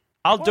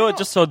 I'll do it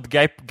just so the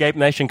Gape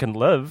Nation can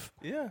live.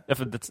 Yeah.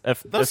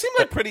 Those seem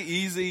like pretty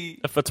easy.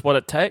 If it's what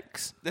it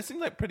takes. That seems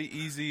like pretty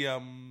easy.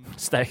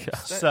 Stay.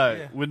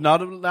 So we're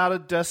not allowed to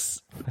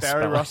diss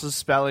Barry Ross's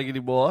spelling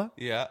anymore.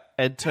 Yeah.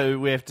 And 2,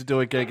 we have to do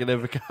a gig in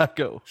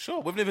Invercargill.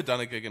 Sure, we've never done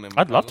a gig in Invercargill.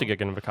 I'd love to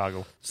gig in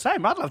Invercargill.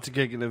 Same, I'd love to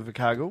gig in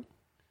Invercargill.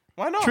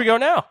 Why not? Should we go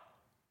now?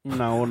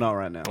 No, well, not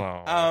right now.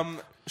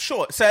 Oh.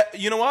 Sure. So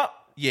you know what?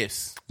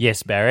 Yes.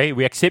 Yes, Barry.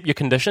 We accept your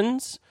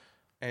conditions.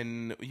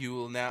 And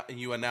you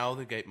are now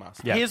the gate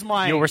master. Yeah. Here's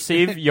You'll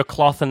receive your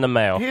cloth in the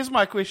mail. Here's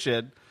my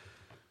question.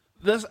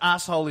 This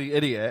assholey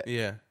idiot,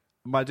 Yeah.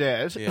 my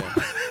dad, Yeah.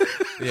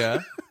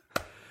 Yeah.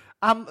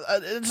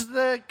 is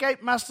the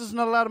gate masters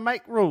not allowed to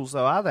make rules,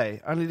 though, are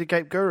they? Only the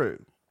gate guru.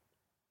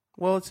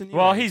 Well, it's a new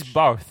age. He's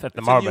both at the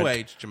It's moment. a new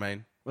age,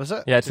 Jermaine. Was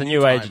it? Yeah, it's a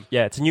new age. time.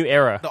 Yeah, it's a new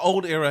era. The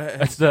old era.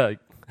 It's the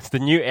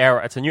new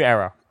era. It's a new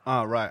era.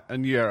 Oh, right. A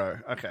euro.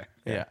 Okay.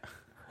 Yeah.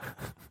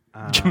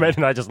 Jermaine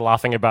and I just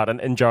laughing about an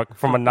in-joke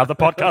from another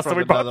podcast that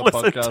we both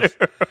listened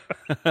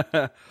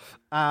to.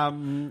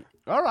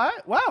 All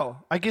right.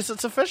 Wow. I guess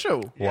it's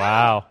official.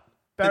 Wow.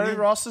 Barry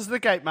Ross is the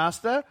gate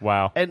master.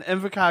 Wow. And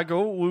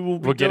Invercargill, we will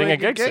be We're getting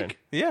doing a gig soon.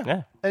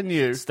 Yeah. And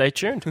you. Stay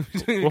tuned.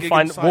 We'll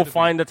We'll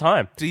find the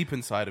time. Deep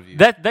inside of you.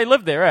 They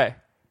live there, eh?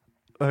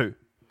 Who?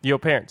 Your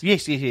parents.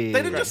 Yes. They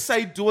didn't just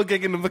say do a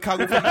gig in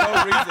Invercargill for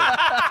no reason.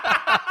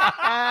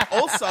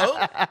 Also,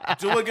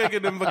 do a gig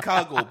in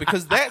Invercargill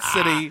because that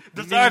city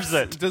Deserves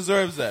it.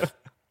 Deserves it.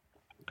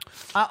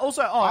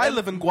 Also, I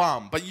live in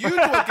Guam, but you do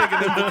a gig in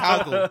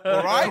Invercargill,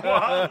 all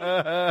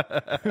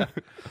right?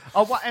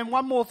 and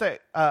one more thing.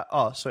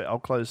 Sorry, I'll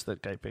close the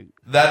gaping.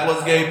 That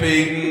was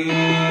gaping.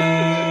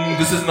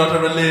 This is not a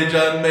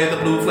religion. May the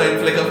blue flame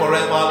flicker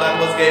forever. That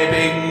was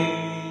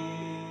gaping.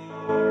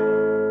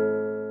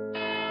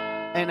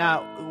 And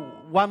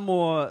one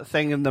more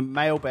thing in the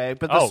mailbag,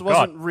 but this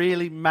wasn't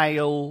really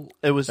mail.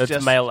 It's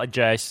just mail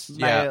adjacent.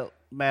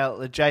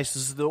 Mail adjacent.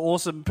 This is the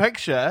awesome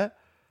picture.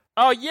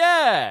 Oh,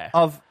 yeah.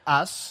 Of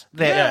us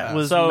that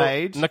was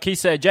made.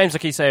 James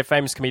Nakise,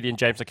 famous comedian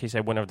James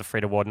Nakise, winner of the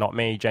Fred Award, not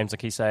me, James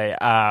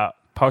Nakise,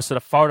 posted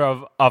a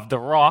photo of The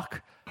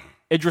Rock,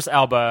 Idris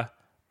Elba,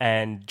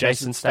 and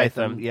Jason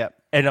Statham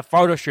in a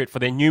photo shoot for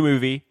their new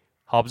movie,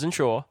 Hobbs and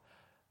Shaw,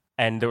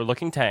 and they were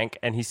looking tank,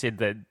 and he said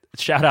that,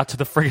 shout out to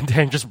the friggin'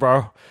 Dangerous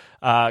Bro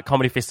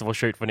comedy festival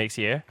shoot for next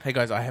year. Hey,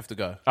 guys, I have to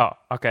go. Oh,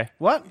 okay.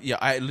 What? Yeah,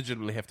 I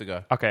legitimately have to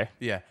go. Okay.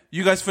 Yeah.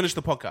 You guys finish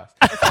the podcast.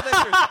 It's not that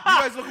serious. You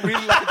guys look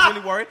really like it's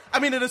really worried. I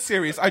mean, it is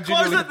serious. I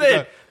genuinely have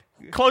to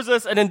go. Close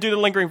this and then do the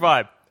lingering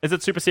vibe. Is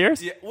it super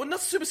serious? Yeah, well, not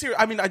super serious.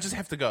 I mean, I just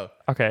have to go.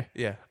 Okay.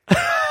 Yeah.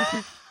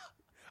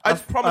 I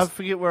promise. I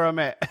forget where I'm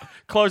at.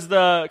 Close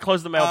the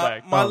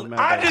mailbag.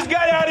 I just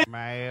got out of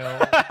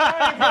Mail.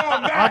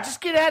 I'll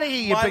just get out of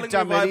here, you My big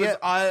dumb lingering vibe is idiot.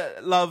 I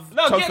love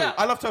No, tofu. get out.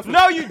 I love tofu.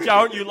 No, you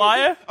don't, you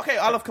liar. Okay,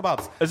 I love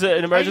kebabs. Is it an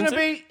Are you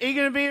emergency?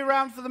 gonna be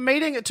around for the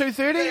meeting at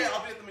 2:30? Yeah,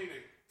 I'll be at the meeting.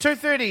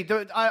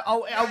 2:30.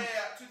 I'll 2:30.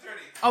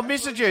 I'll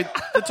message you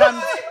the time.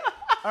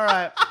 All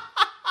right.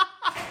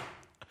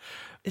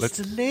 It's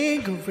the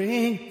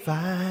lingering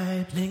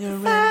vibe,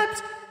 lingering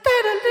vibes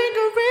that are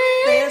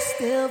lingering. They're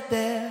still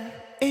there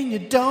in your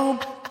dome,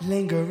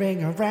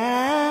 lingering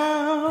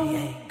around. They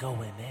ain't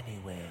going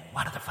anywhere.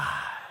 What are the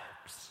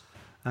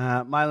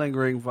vibes? My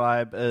lingering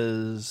vibe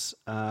is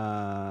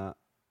Cut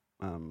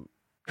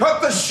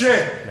the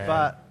shit.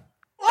 but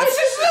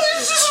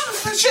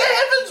It's shit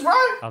happens,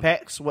 right?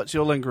 Pax, what's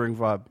your lingering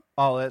vibe?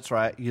 Oh, that's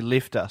right. You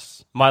left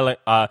us.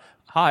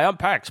 Hi, I'm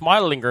Pax. My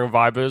lingering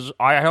vibe is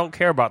I don't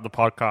care about the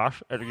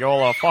podcast, and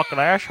y'all are fucking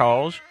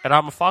assholes, and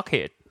I'm a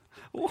fuckhead.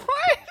 What?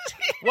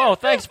 Well,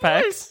 thanks,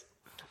 Pax.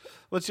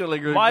 What's your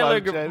lingering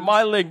vibe, James?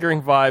 My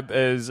lingering vibe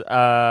is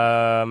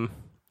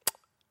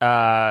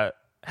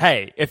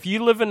hey, if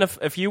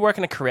you work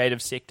in a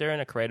creative sector, in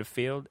a creative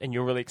field, and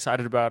you're really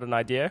excited about an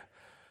idea,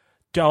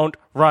 don't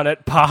run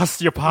it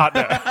past your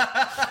partner.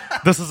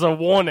 This is a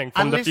warning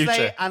from the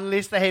future.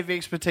 Unless they have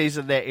expertise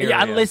in that area.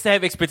 Yeah, unless they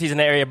have expertise in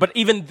that area. But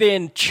even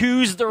then,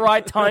 choose the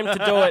right time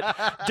to do it.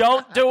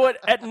 Don't do it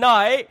at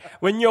night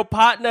when your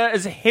partner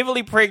is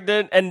heavily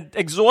pregnant and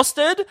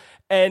exhausted,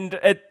 and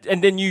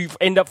then you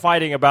end up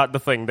fighting about the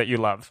thing that you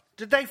love.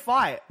 Did they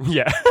fight?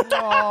 Yeah.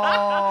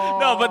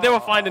 No, but they were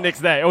fine the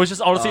next day. It was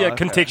just honestly a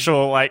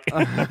contextual, like...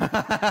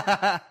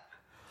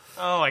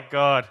 Oh, my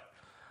God.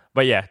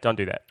 But yeah, don't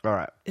do that. All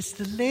right. It's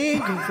the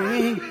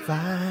lingering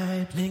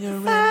vibe.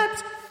 Lingering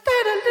vibes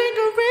that are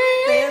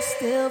lingering. They're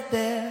still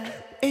there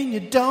in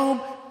your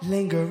dome,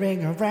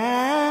 lingering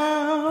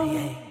around. They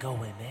ain't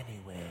going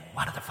anywhere.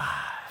 What are the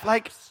vibes?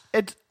 Like,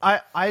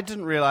 I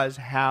didn't realize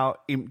how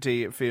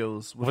empty it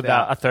feels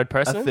Without a third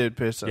person? A third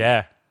person.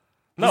 Yeah.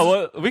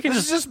 No, we can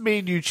This is just me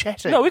and you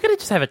chatting. No, we could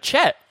just have a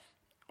chat.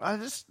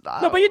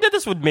 No, but you did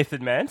this with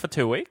Method Man for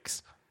 2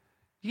 weeks.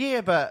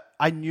 Yeah, but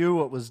I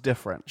knew it was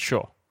different.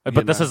 Sure.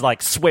 But this is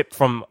like swept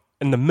from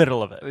in the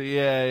middle of it.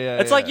 Yeah.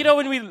 It's like,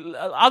 when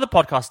other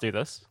podcasts do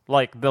this.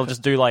 Like, they'll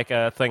just do like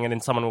a thing and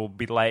then someone will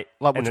be late.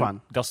 Like and which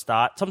one? They'll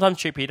start. Sometimes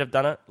Cheap Heat have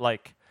done it.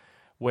 Like,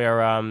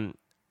 where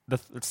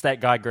it's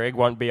that guy Greg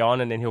won't be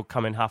on and then he'll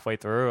come in halfway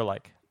through. Or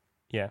like,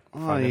 yeah.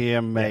 Oh, yeah,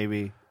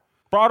 maybe.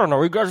 But I don't know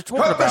what you guys are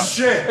talking about.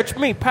 Shit. It's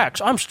me,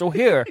 Pax. I'm still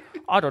here.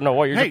 I don't know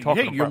what you're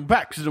talking about. You're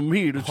back to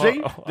me to see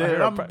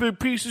that I'm a big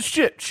piece of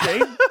shit,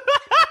 Shane.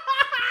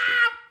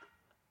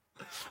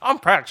 I'm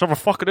Pax. I'm a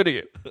fucking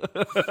idiot.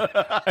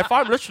 If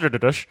I'm listening to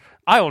this,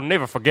 I will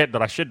never forget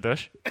that I said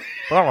this.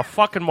 But I'm a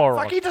fucking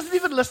moron. Fuck, he doesn't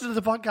even listen to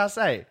the podcast,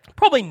 eh?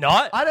 Probably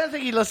not. I don't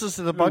think he listens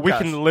to the podcast. We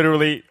can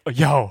literally...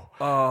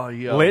 Oh,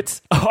 yeah.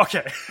 Let's...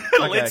 Okay.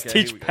 Let's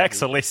teach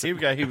Pax a lesson.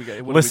 Here we go.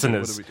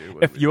 Listeners,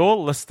 if you're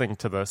listening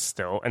to this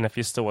still, and if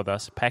you're still with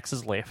us, Pax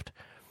is left,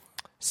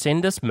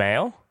 send us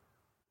mail.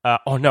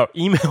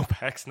 Email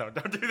Pax. No,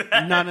 don't do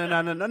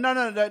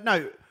that.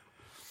 No.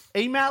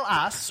 Email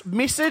us,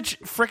 message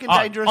Frickin'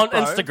 Dangerous on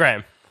Bro.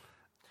 Instagram.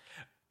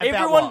 About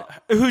Everyone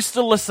what? who's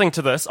still listening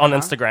to this on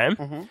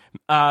Instagram,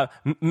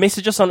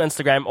 message us on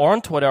Instagram or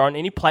on Twitter, on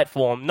any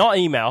platform, not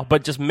email,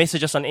 but just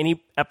message us on any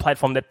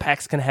platform that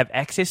Pax can have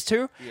access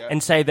to,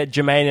 and say that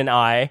Jermaine and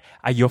I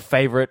are your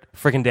favorite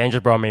Frickin'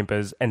 Dangerous Bro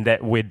members and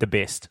that we're the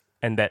best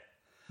and that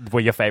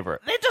we're your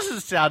favorite. That doesn't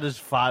sound as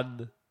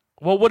fun.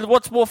 Well,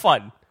 what's more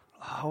fun?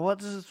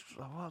 What's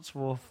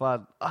more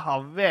fun?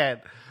 Oh, man.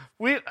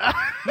 No,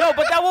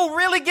 but that will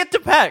really get to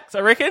Pax, I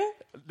reckon.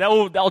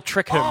 That'll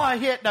trick him. Oh,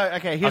 yeah. No,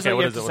 okay. Here's what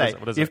you have to say.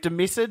 What is you have to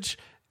message...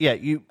 Yeah,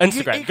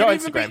 Instagram. Go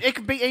Instagram. It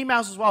could be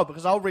emails as well,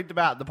 because I'll read them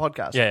out in the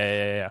podcast.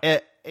 Yeah.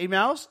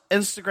 Emails,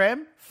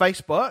 Instagram,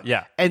 Facebook.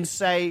 Yeah. And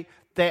say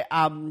that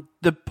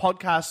the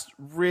podcast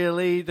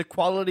really... The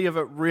quality of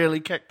it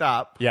really kicked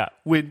up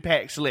when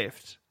Pax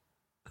left.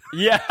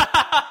 Yeah.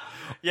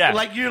 Yeah,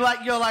 you're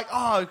like,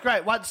 oh,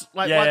 great. Once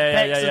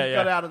Paxton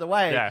got out of the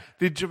way,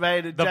 then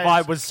Jermaine and the James...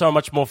 vibe was so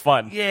much more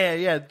fun.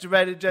 Yeah,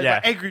 Jermaine and James.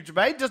 Like, angry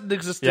Jermaine doesn't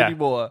exist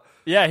anymore.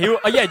 Yeah,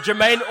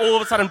 Jermaine all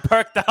of a sudden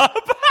perked up.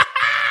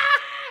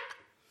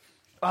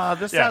 Oh,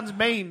 this sounds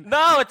mean.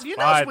 No, it's you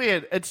fine. know, it's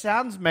weird. It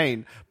sounds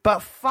mean,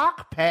 but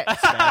fuck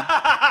Pax, man.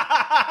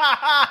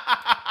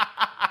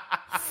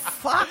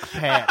 Fuck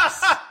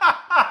Pax.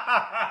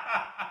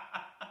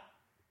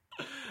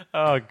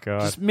 Oh,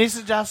 God. Just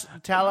message us,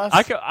 tell us.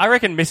 I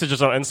reckon message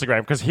us on Instagram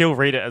because he'll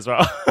read it as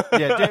well.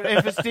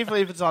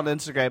 If it's on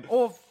Instagram.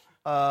 Or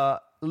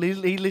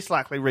he least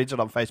likely reads it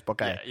on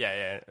Facebook, eh?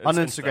 Yeah. On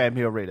Instagram,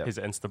 he'll read it. He's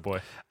an Insta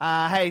boy.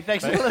 Hey,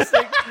 thanks for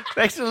listening.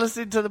 Thanks for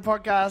listening to the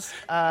podcast.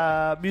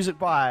 Music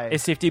by...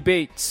 SFD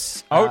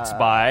Beats. Oats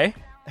by...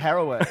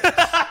 Harrowing.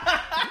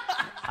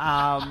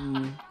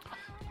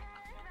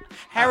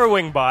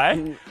 Harrowing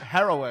by...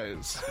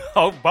 Harrowers.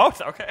 Oh,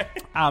 both? Okay.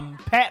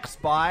 Pax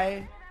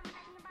by...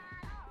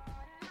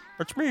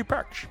 It's me,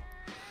 Pax.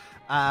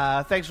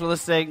 Thanks for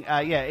listening.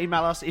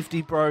 Email us,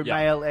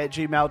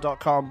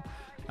 fdbromail@gmail.com.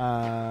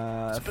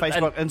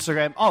 Facebook,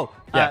 Instagram.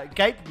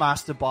 Gape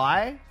Master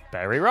by...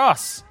 Barry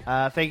Ross.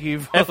 Thank you.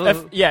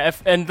 For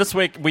And this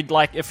week we'd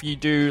like if you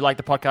do like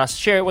the podcast,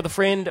 share it with a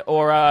friend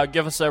or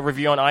give us a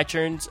review on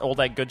iTunes, all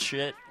that good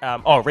shit.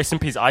 Rest in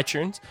peace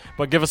iTunes,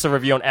 but give us a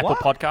review on Apple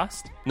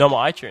Podcast. No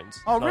more iTunes.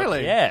 Oh,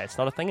 really? It's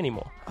not a thing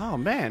anymore. Oh,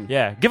 man.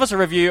 Yeah, give us a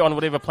review on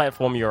whatever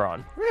platform you're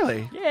on.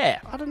 Really? Yeah.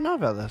 I didn't know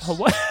about this.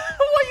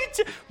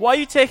 Why are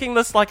you taking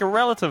this like a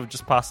relative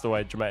just passed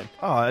away, Jermaine?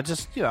 Oh, I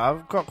just,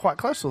 I've got quite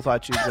close with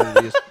iTunes over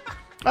the years.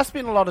 I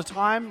spent a lot of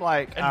time,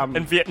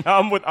 in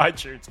Vietnam with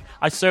iTunes.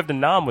 I served in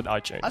Nam with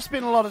iTunes. I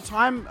spent a lot of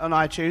time on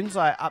iTunes,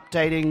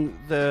 updating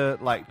the,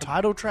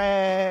 title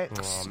tracks.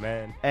 Oh,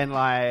 man. And,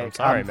 I'm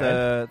sorry,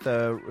 man.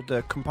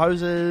 the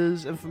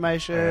composer's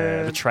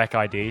information. The track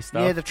ID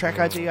stuff. Yeah, the track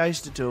ID. I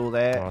used to do all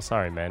that. Oh,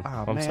 sorry, man.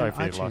 Oh, I'm man, sorry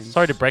for your iTunes. loss.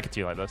 Sorry to break it to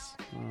you like this.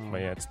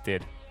 But yeah, it's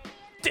dead.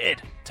 Dead!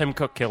 Tim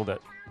Cook killed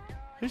it.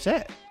 Who's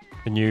that?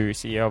 The new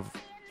CEO of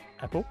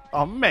Apple?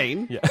 Oh,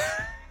 mean? Yeah.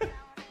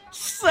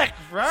 Sick,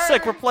 bro.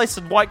 Sick,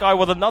 replacing white guy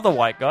with another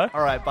white guy.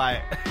 All right,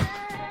 bye.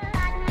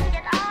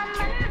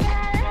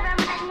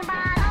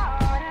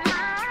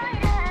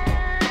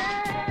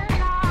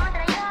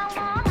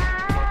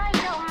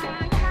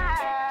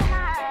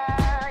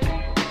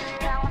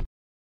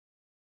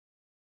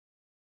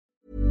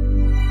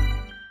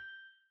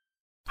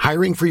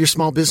 Hiring for your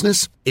small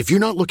business? If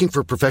you're not looking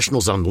for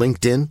professionals on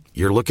LinkedIn,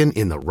 you're looking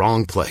in the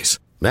wrong place.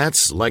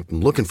 That's like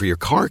looking for your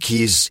car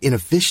keys in a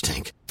fish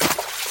tank.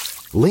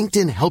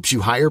 LinkedIn helps you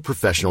hire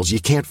professionals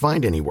you can't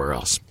find anywhere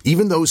else,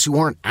 even those who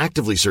aren't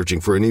actively searching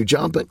for a new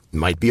job but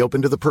might be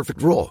open to the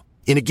perfect role.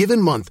 In a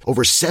given month,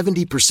 over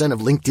 70%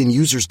 of LinkedIn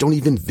users don't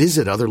even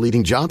visit other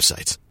leading job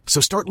sites.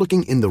 So start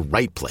looking in the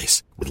right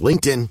place. With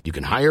LinkedIn, you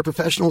can hire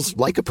professionals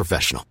like a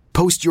professional.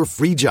 Post your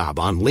free job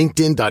on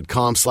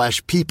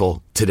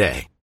linkedin.com/people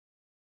today.